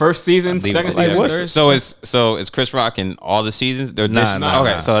see the first season, second season, third. So it's Chris Rock in all the seasons.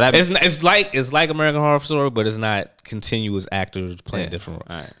 Nah. So that it's like American Horror Story, but it's not continuous actors playing different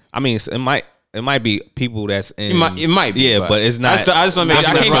roles. Right. I mean, it might be people that's in. It might be, but it's not. I just want to make.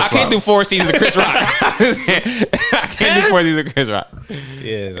 I can't do 4 seasons of Chris Rock. I can't do 4 seasons of Chris Rock.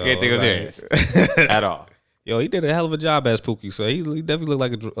 Yeah, I can't think of serious at all. Yo, he did a hell of a job as Pookie, so he definitely looked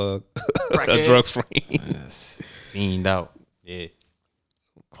like a drug fiend. Fiend out. Yeah,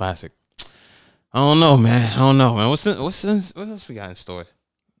 classic. I don't know, man. What else we got in store?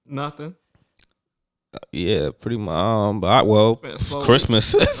 Nothing. Yeah, pretty much.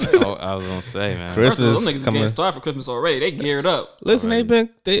 Christmas. I was gonna say, man. Christmas. Them niggas getting started for Christmas already. They geared up. Listen,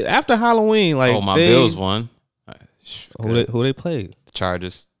 they after Halloween. Like, my Bills won. Who they played? The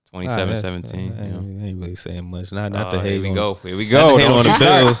Chargers, 27-17. I ain't really saying much. Not the hate. Here we go. Don't on the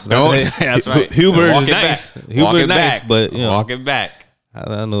Bills. That's right. Huber is nice. Huber nice, but walk it back.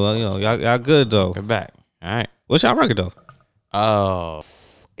 I know. Y'all good though. Walk it back. All right. What's y'all record though? Oh,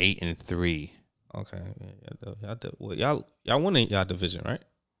 8-3. Okay, y'all won in y'all division, right?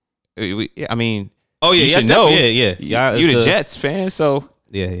 I mean, oh yeah, you should know. Yeah. You the Jets fan, so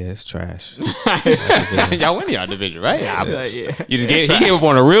yeah, it's trash. Y'all win y'all division, right? Yeah. You just he gave up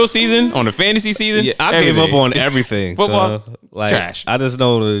on a real season, on the fantasy season. Yeah, I gave up on everything. Football, like, trash. I just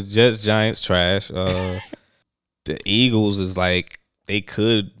know the Jets, Giants, trash. The Eagles is like they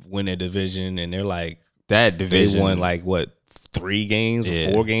could win a division, and they're like that division. They won like what? 3 games,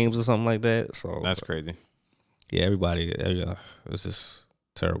 4 games, or something like that. So that's crazy. Yeah, everybody, it's just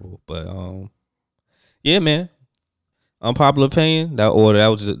terrible. But yeah, man. Unpopular opinion. That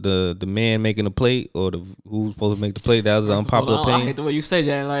was the man making the plate, or who was supposed to make the plate. That was an unpopular opinion. I hate the way you say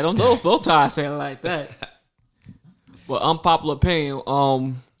that. Like, don't both ties say it like that. But unpopular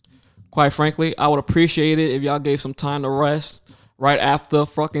opinion. Quite frankly, I would appreciate it if y'all gave some time to rest right after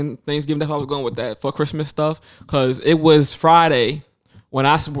fucking Thanksgiving. That's why we're going with that for Christmas stuff. Because it was Friday when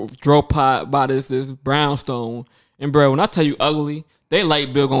I drove by this brownstone. And bro, when I tell you ugly, they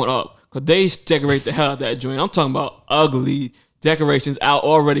light bill going up. Because they decorate the hell out of that joint. I'm talking about ugly decorations out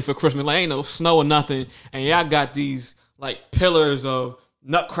already for Christmas. Like, ain't no snow or nothing. And y'all got these like pillars of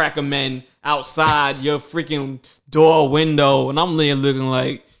Nutcracker men outside your freaking door window. And I'm there looking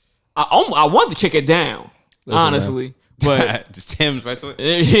like, I want to kick it down, honestly. Man. But Tim's right to it.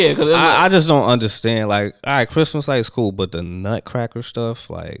 Yeah, because I just don't understand. Like, all right, Christmas lights cool, but the Nutcracker stuff,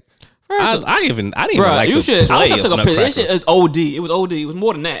 like, I didn't even like you the should. play I wish I took a picture. Nutcracker. It's OD. It was OD. It was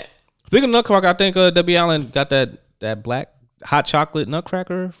more than that. Speaking of Nutcracker, I think Debbie Allen got that black hot chocolate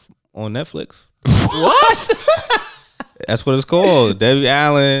Nutcracker on Netflix. What? That's what it's called. Debbie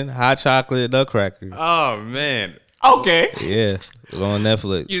Allen hot chocolate Nutcracker. Oh man. Okay. Yeah. It's on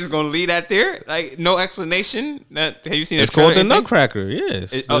Netflix. You just gonna leave that there? Like no explanation? Have you seen? It's called the Nutcracker.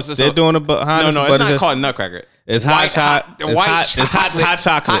 Yes. They're doing it behind. No, it's not called Nutcracker. It's hot chocolate. It's hot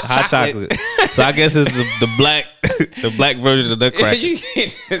chocolate. Hot chocolate. So I guess it's the black version of Nutcracker.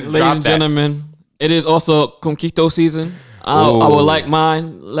 Ladies and gentlemen, it is also Conquito season. I would like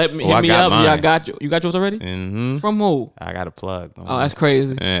mine. Hit me up. Yeah, I got you. You got yours already? Mm-hmm. From who? I got a plug. Oh, that's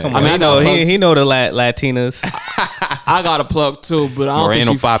crazy. Yeah. Come on, I mean, he know the Latinas. I got a plug too, but I don't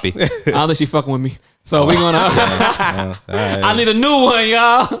think she fucking with me. So we gonna. Right. I need a new one,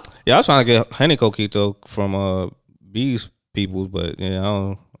 y'all. Yeah, I was trying to get Henny Coquito from B's people, but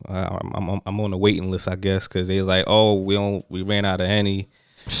yeah, I'm on the waiting list, I guess, because they was like, oh, we ran out of Henny.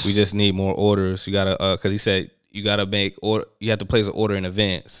 We just need more orders. You gotta, because he said you gotta you have to place an order in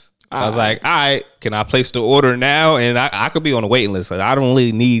advance. So I was like, all right, can I place the order now? And I could be on the waiting list. Like, I don't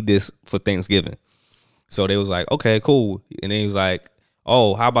really need this for Thanksgiving. So they was like, okay, cool. And then he was like,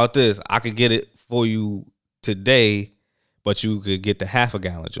 oh, how about this? I could get it for you today, but you could get the half a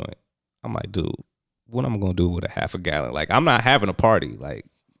gallon joint. I'm like, dude, what am I gonna do with a half a gallon? Like, I'm not having a party. Like,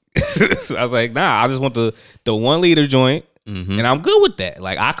 so I was like, nah, I just want the 1 liter joint, and I'm good with that.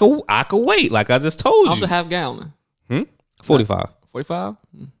 Like, I could wait. Like I just told you. How's a half gallon? 45. 45.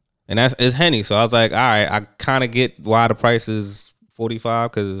 And it's Henny. So I was like, all right, I kind of get why the price is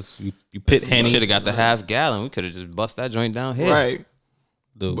 45 because you pit Henny. Should have got the half gallon. We could have just bust that joint down here. Right.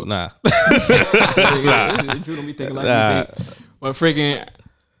 dude. Nah. Drew don't be thinking like you think. But freaking,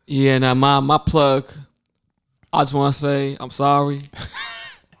 yeah. Now my plug. I just want to say I'm sorry.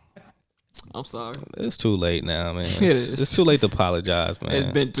 I'm sorry. It's too late now, man. It is. It's too late to apologize, man.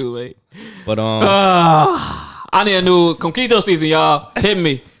 It's been too late. But I need a new Conquito season, y'all. Hit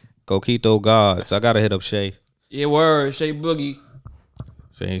me. Coquito Gods. I gotta hit up Shay. Yeah, word. Shay Boogie.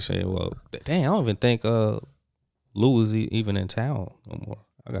 Shay. Well, dang, I don't even think Lou is even in town no more.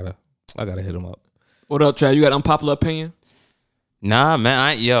 I gotta hit him up. What up, Trav? You got an unpopular opinion? Nah, man.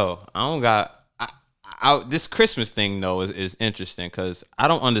 I don't got. This Christmas thing though is interesting because I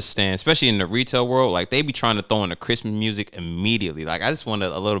don't understand, especially in the retail world. Like they be trying to throw in the Christmas music immediately. Like I just want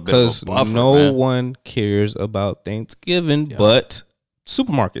a little bit of a buffer. Because no one cares about Thanksgiving but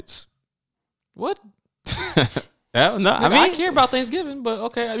supermarkets. What? Hell no. I mean, I care about Thanksgiving, but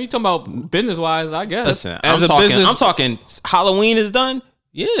okay. I mean, you talking about business wise, I guess. Listen, I'm talking. Halloween is done.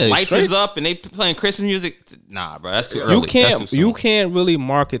 Yeah, lights straight. is up and they playing Christmas music. Nah, bro, that's too early. You can't really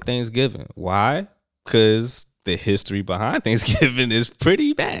market Thanksgiving. Why? Because the history behind Thanksgiving is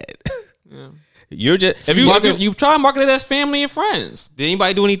pretty bad. Yeah. You're just if you try and market it as family and friends. Did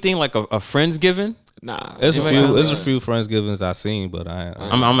anybody do anything like a Friendsgiving? Nah, there's a few Friendsgivings I've seen, but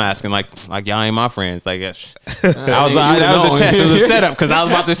I'm asking like y'all ain't my friends. Like that was a test. It was a setup because I was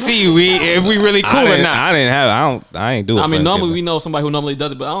about to see if we really cool or not. I ain't do it. I mean, normally we know somebody who normally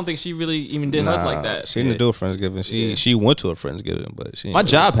does it, but I don't think she really even did hers like that. She didn't do a Friendsgiving. She went to a Friendsgiving, but she. My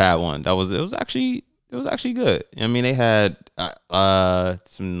job had one. It was actually good. I mean, they had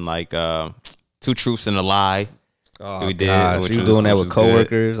some like 2 truths and a lie. Oh, we did. Gosh, you doing that with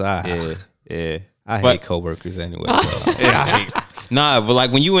coworkers? Yeah. I hate coworkers anyway. Nah, but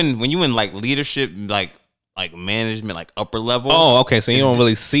like when you in like leadership, like management, like upper level. Oh, okay. So you don't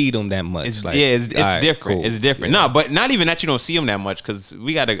really see them that much. It's different. Cool. It's different. Yeah. No, but not even that you don't see them that much because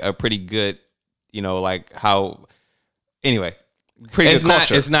we got a pretty good, like how. Anyway, pretty good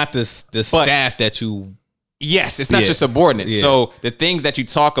culture. It's not the staff that you. Yes, it's not your subordinates. Yeah. So the things that you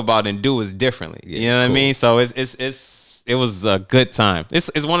talk about and do is differently. Yeah, you know what I mean? So it was a good time.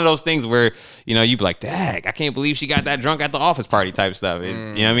 It's one of those things where, you'd be like, dang, I can't believe she got that drunk at the office party type stuff. You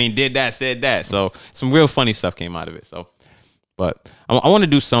know what I mean? Did that, said that. So some real funny stuff came out of it. So, but I want to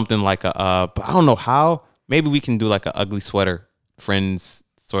do something like but I don't know how. Maybe we can do like an ugly sweater friends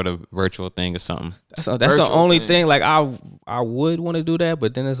sort of virtual thing or something. That's the only thing. Like I would want to do that,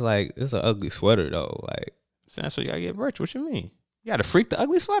 but then it's like it's an ugly sweater though. Like that's what you gotta get virtual. What you mean? You gotta freak the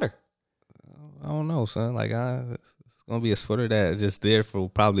ugly sweater. I don't know, son. Like it's gonna be a sweater that's just there for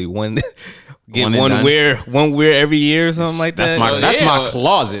probably one wear every year or something like that. That's my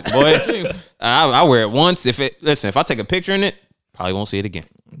closet, boy. I wear it once. If I take a picture in it, probably won't see it again.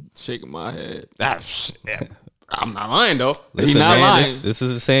 Shaking my head. I'm not lying though. Listen, not lying. This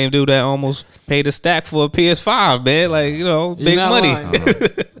is the same dude that almost paid a stack for a PS5, man. Like big money.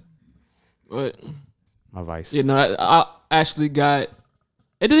 But my vice. I actually got.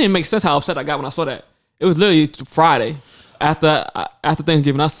 It didn't even make sense how upset I got when I saw that. It was literally Friday after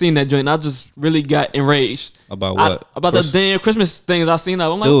Thanksgiving. I seen that joint. And I just really got enraged. About what? About the damn Christmas things I seen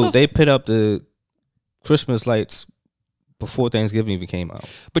up. I'm dude, like, they put up the Christmas lights before Thanksgiving even came out.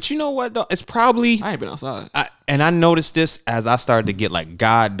 But you know what though? It's probably I ain't been outside. And I noticed this as I started to get like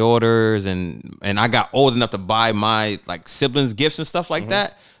goddaughters and I got old enough to buy my like siblings gifts and stuff like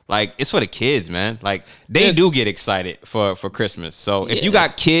that. Like it's for the kids, man. Like they do get excited for Christmas. So if you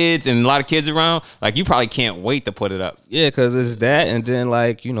got kids and a lot of kids around, like you probably can't wait to put it up. Yeah, because it's that, and then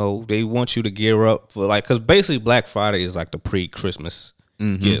like they want you to gear up for like because basically Black Friday is like the pre-Christmas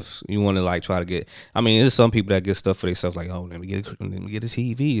gifts. You want to like try to get. I mean, there's some people that get stuff for themselves, like let me get a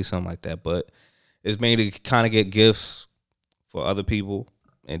TV or something like that. But it's mainly to kind of get gifts for other people,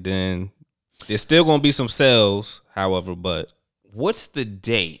 and then there's still gonna be some sales, however, but. What's the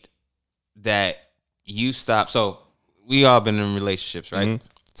date that you stop? So we all been in relationships, right? Mm-hmm.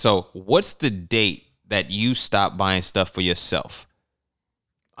 So what's the date that you stop buying stuff for yourself?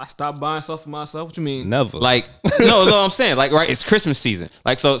 I stopped buying stuff for myself. What you mean? Never. Like no, I'm saying like right. It's Christmas season.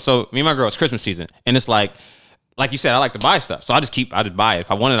 Like so me and my girl. It's Christmas season, and it's like you said, I like to buy stuff, so I just buy it.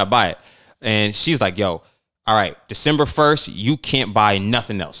 If I want it, I buy it. And she's like, "Yo, all right, December 1st, you can't buy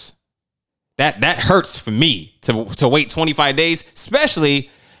nothing else." That hurts for me to wait 25 days, especially,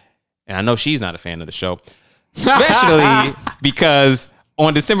 and I know she's not a fan of the show, especially because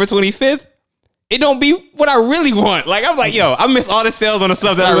on December 25th, it don't be what I really want. Like I'm like, yo, I miss all the sales on the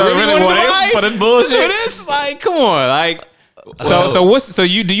stuff that I really want to buy. For the bullshit. For this, like, come on, like. So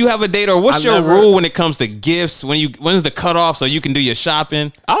do you have a date, or what's your rule when it comes to gifts? When's the cutoff so you can do your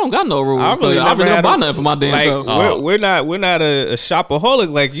shopping? I don't got no rule. I really don't buy nothing for my damn like, self. We're not a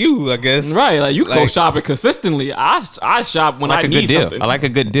shopaholic like you, I guess. Right, like you go shopping consistently. I shop when I need something. I like a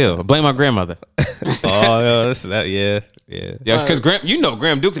good deal. I blame my grandmother. Yeah. Because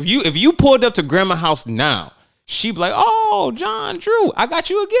Graham Dukes. If you pulled up to grandma's house now, she'd be like, "Oh, John Drew, I got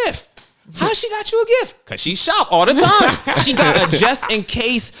you a gift." How she got you a gift? Because she shop all the time. She got a just in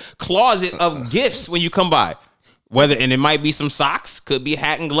case closet of gifts when you come by. And it might be some socks, could be a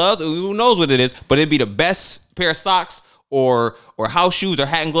hat and gloves, who knows what it is, but it'd be the best pair of socks or house shoes or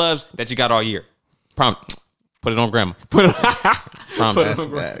hat and gloves that you got all year. Put it on grandma.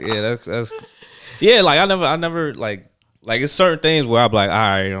 That's yeah. Like I never like it's certain things where I'm like, all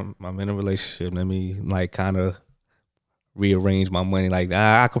right, I'm in a relationship. Let me like kind of rearrange my money. Like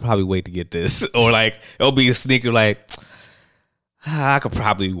I could probably wait to get this, or like it'll be a sneaker. Like I could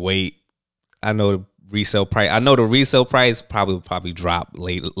probably wait. I know the resale price probably drop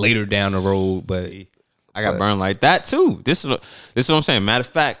later down the road, but I got burned like that too. This is what I'm saying. Matter of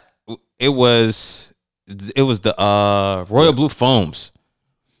fact, it was the Royal Blue Foams.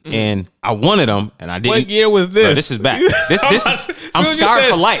 And I wanted them, and I didn't. What year was this? No, this is back. This is. I'm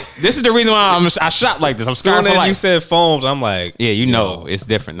scarred for life. This is the reason why I shop like this. I'm scarred for life. You said foams, I'm like, yeah, it's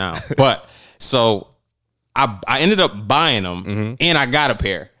different now. But so I ended up buying them, and I got a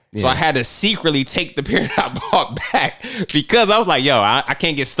pair. So I had to secretly take the pair that I bought back because I was like, yo, I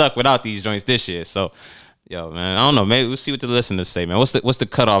can't get stuck without these joints this year. So, yo, man, I don't know. Maybe we'll see what the listeners say, man. What's the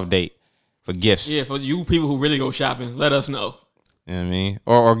cutoff date for gifts? Yeah, for you people who really go shopping, let us know. You know what I mean?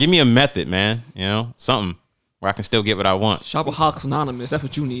 Or give me a method, man. You know, something where I can still get what I want. Shopaholics Anonymous. That's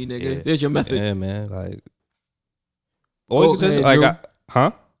what you need, nigga. Yeah. There's your method. Yeah, man. Like, or you just like,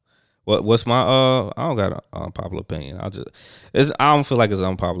 what's my I don't got an unpopular opinion. I don't feel like it's an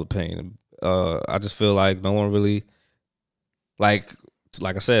unpopular opinion. I just feel like no one really like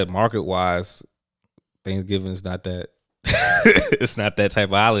I said, market wise, Thanksgiving is not that. It's not that type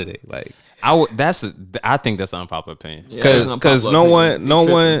of holiday. Like. I think that's an unpopular opinion because no one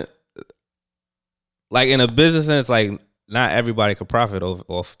like in a business sense, like not everybody could profit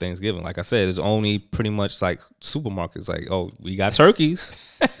off Thanksgiving. Like I said, it's only pretty much like supermarkets. Like, oh, we got turkeys,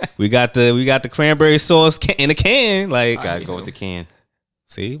 we got the cranberry sauce in a can. Like, gotta go with the can.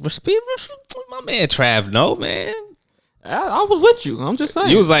 See, my man Trav, no man. I was with you. I'm just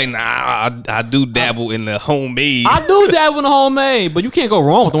saying. You was like, nah, I do dabble in the homemade. I do dabble in the homemade, but you can't go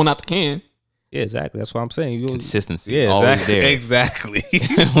wrong with the one out the can. Yeah, exactly. That's what I'm saying. Consistency. Yeah, always exactly. there. Exactly.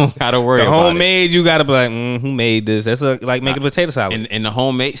 Gotta worry the about homemade, you gotta be like, who made this? That's like making a potato salad. And the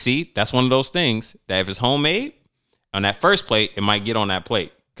homemade, see, that's one of those things that if it's homemade, on that first plate, it might get on that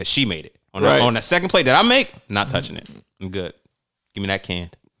plate because she made it. On that second plate that I make, not touching it. I'm good. Give me that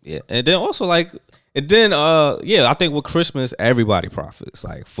canned. Yeah, and then also I think with Christmas, everybody profits.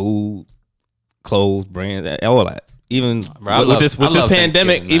 Like food, clothes, brand, all that. Even with this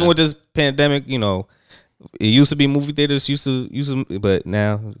pandemic, you know, it used to be movie theaters, but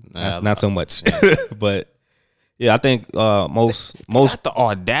now not so much. But yeah, I think most got the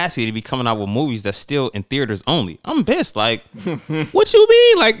audacity to be coming out with movies that's still in theaters only. I'm pissed. Like, what you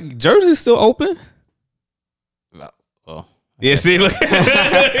mean? Like Jersey's still open? Well, yeah. See, look, he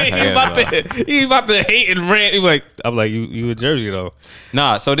about to hate and rant. I'm like, you in Jersey though?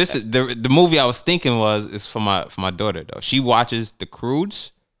 Nah. So this is the movie I was thinking is for my daughter though. She watches The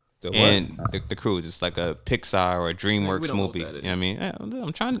Croods. The Croods. It's like a Pixar or a DreamWorks movie. You know what I mean? Yeah,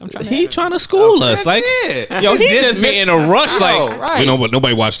 I'm trying. He trying to school us. Like, yo, he just be in a rush. Like, right. You know, but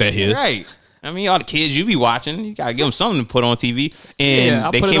nobody watched that here. Right. I mean, all the kids you be watching, you gotta give them something to put on TV.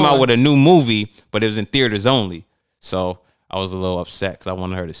 And they came out with a new movie, but it was in theaters only. So I was a little upset because I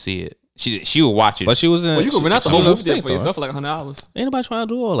wanted her to see it. She would watch it, but she was in. Well, you can rent out the whole movie theater for yourself for like $100. Ain't nobody trying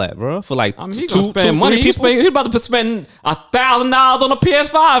to do all that, bro. For like, I mean, he gonna spend money. He's about to spend $1,000 on a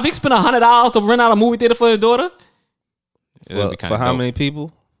PS5. He can spend $100 to rent out a movie theater for his daughter. For how many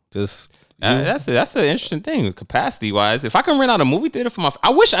people? Just that's an interesting thing, capacity wise. If I can rent out a movie theater for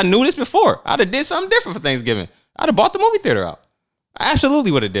I wish I knew this before. I'd have did something different for Thanksgiving. I'd have bought the movie theater out. I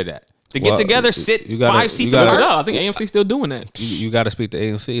absolutely would have did that. To get together, sit 5 seats apart. I think AMC's still doing that. You got to speak to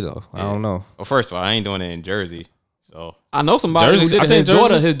AMC though. I don't know. Well, first of all, I ain't doing it in Jersey. So I know somebody who did it.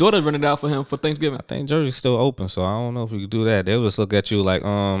 His daughter rented out for him for Thanksgiving. I think Jersey's still open, so I don't know if we could do that. They'll just look at you like,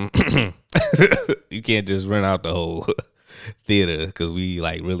 you can't just rent out the whole theater because we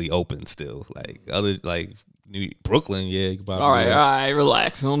like really open still. Like Brooklyn, yeah. You can all right,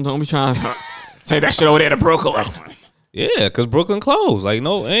 relax. Don't be trying to take that shit over there to Brooklyn. Yeah, because Brooklyn closed. Like,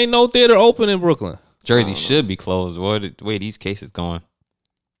 ain't no theater open in Brooklyn. Jersey should be closed. The way these cases going.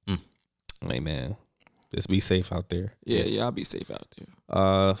 Hey man, just be safe out there. Yeah, I'll be safe out there.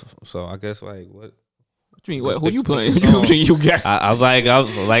 So I guess like what? What you mean? What? Who you playing? You guess. I was like,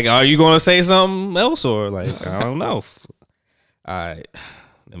 are you gonna say something else or like I don't know? All right,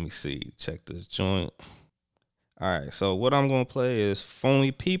 let me see. Check this joint. All right, so what I'm gonna play is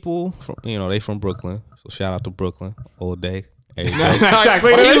Phony People. They from Brooklyn, so shout out to Brooklyn all day. Why you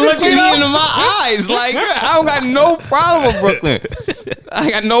looking me into my eyes? Like I don't got no problem with Brooklyn. I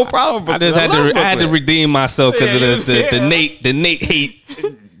got no problem with Brooklyn. I had to redeem myself because of the Nate hate.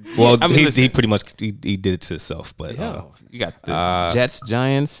 Well, he pretty much he did it to himself, but you got the Jets,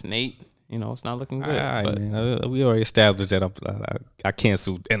 Giants, Nate. It's not looking good. All right, man. We already established that I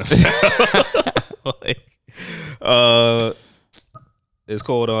canceled NFL. It's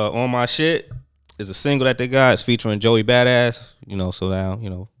called On My Shit. It's a single that they got. It's featuring Joey Badass. So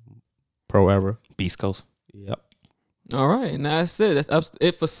now, pro ever. Beast Coast. Yep. All right, and that's it. That's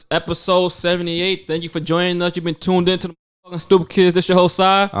it for episode 78. Thank you for joining us. You've been tuned into the fucking Stupid Kids. This your host, Si.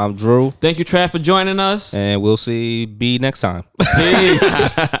 I'm Drew. Thank you, Trav, for joining us. And we'll see B next time.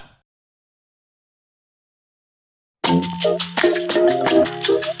 Peace.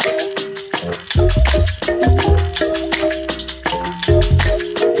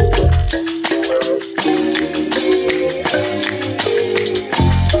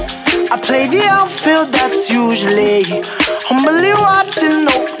 I play the outfield, that's usually humbly watching,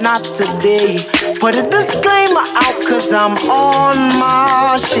 nope, not today. Put a disclaimer out, cause I'm on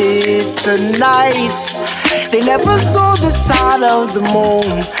my shit tonight. They never saw the side of the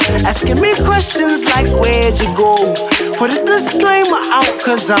moon, asking me questions like, where'd you go? Put a disclaimer out,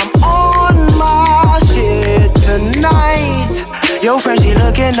 cause I'm on my shit tonight. Yo, friend, she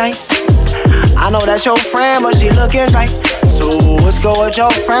looking nice. I know that's your friend, but she looking right. So let's go with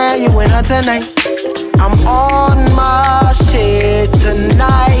your friend, you and her tonight. I'm on my shit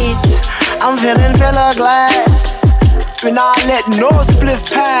tonight. I'm feeling filler glass, and I let no spliff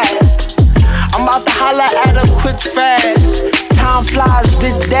pass. I'm about to holler at a quick fast. Time flies,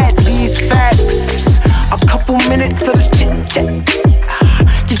 did that, these facts. A couple minutes of the chit-chat.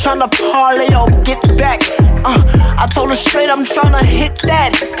 You tryna parlay or get back. I told her straight I'm tryna hit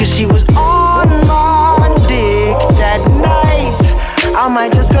that, cause she was on my dick that night. I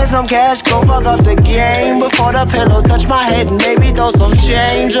might just spend some cash, go fuck up the game before the pillow touch my head and maybe throw some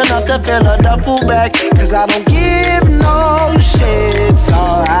change enough to fill a duffel bag. Cause I don't give no shits,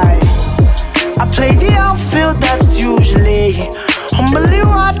 alright. I play the outfield, that's usually humbly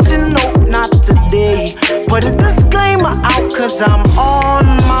watching, nope, not today. Put a disclaimer out, cause I'm on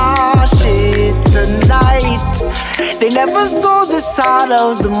my shit tonight. They never saw the side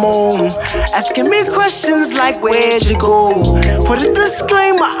of the moon, asking me questions like, where'd you go? Put a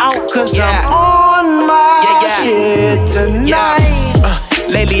disclaimer out, cause I'm on my shit tonight.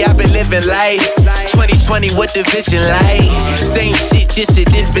 Lately I've been living life 2020, what the vision like? Same shit, just a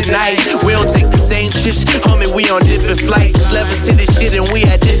different night. We don't take the same trips, homie, we on different flights. Levels to the shit and we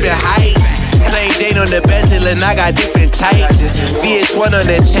at different heights. Plain Jane on the bezel and I got different types. VH1 on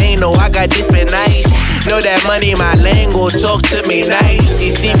the chain, oh I got different nights. Know that money my lingo, talk to me nice. She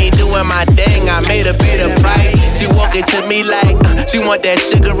see me doing my thing, I made her pay the price. She walking to me like, she want that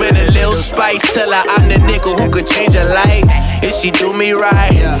sugar and a little spice. Tell her I'm the nigga who could change her life if she do me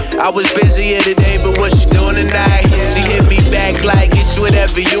right. I was busy here today, but what she doing tonight? She hit me back like it's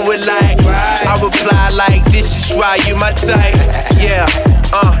whatever you would like. I reply like this is why you my type. Yeah,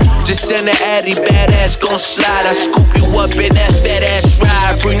 just send the addy, badass gon' slide. I scoop you up in that fat ass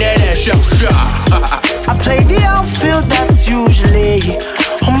ride. Bring that ass up, I play the outfield, that's usually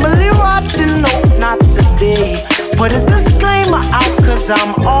humbly watching, nope, not today. Put a disclaimer out, cause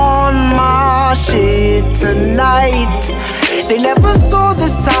I'm on my shit tonight. They never saw the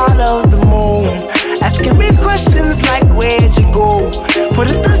side of the moon, asking me questions like, where'd you go?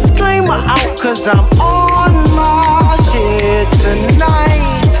 Put a disclaimer out, cause I'm on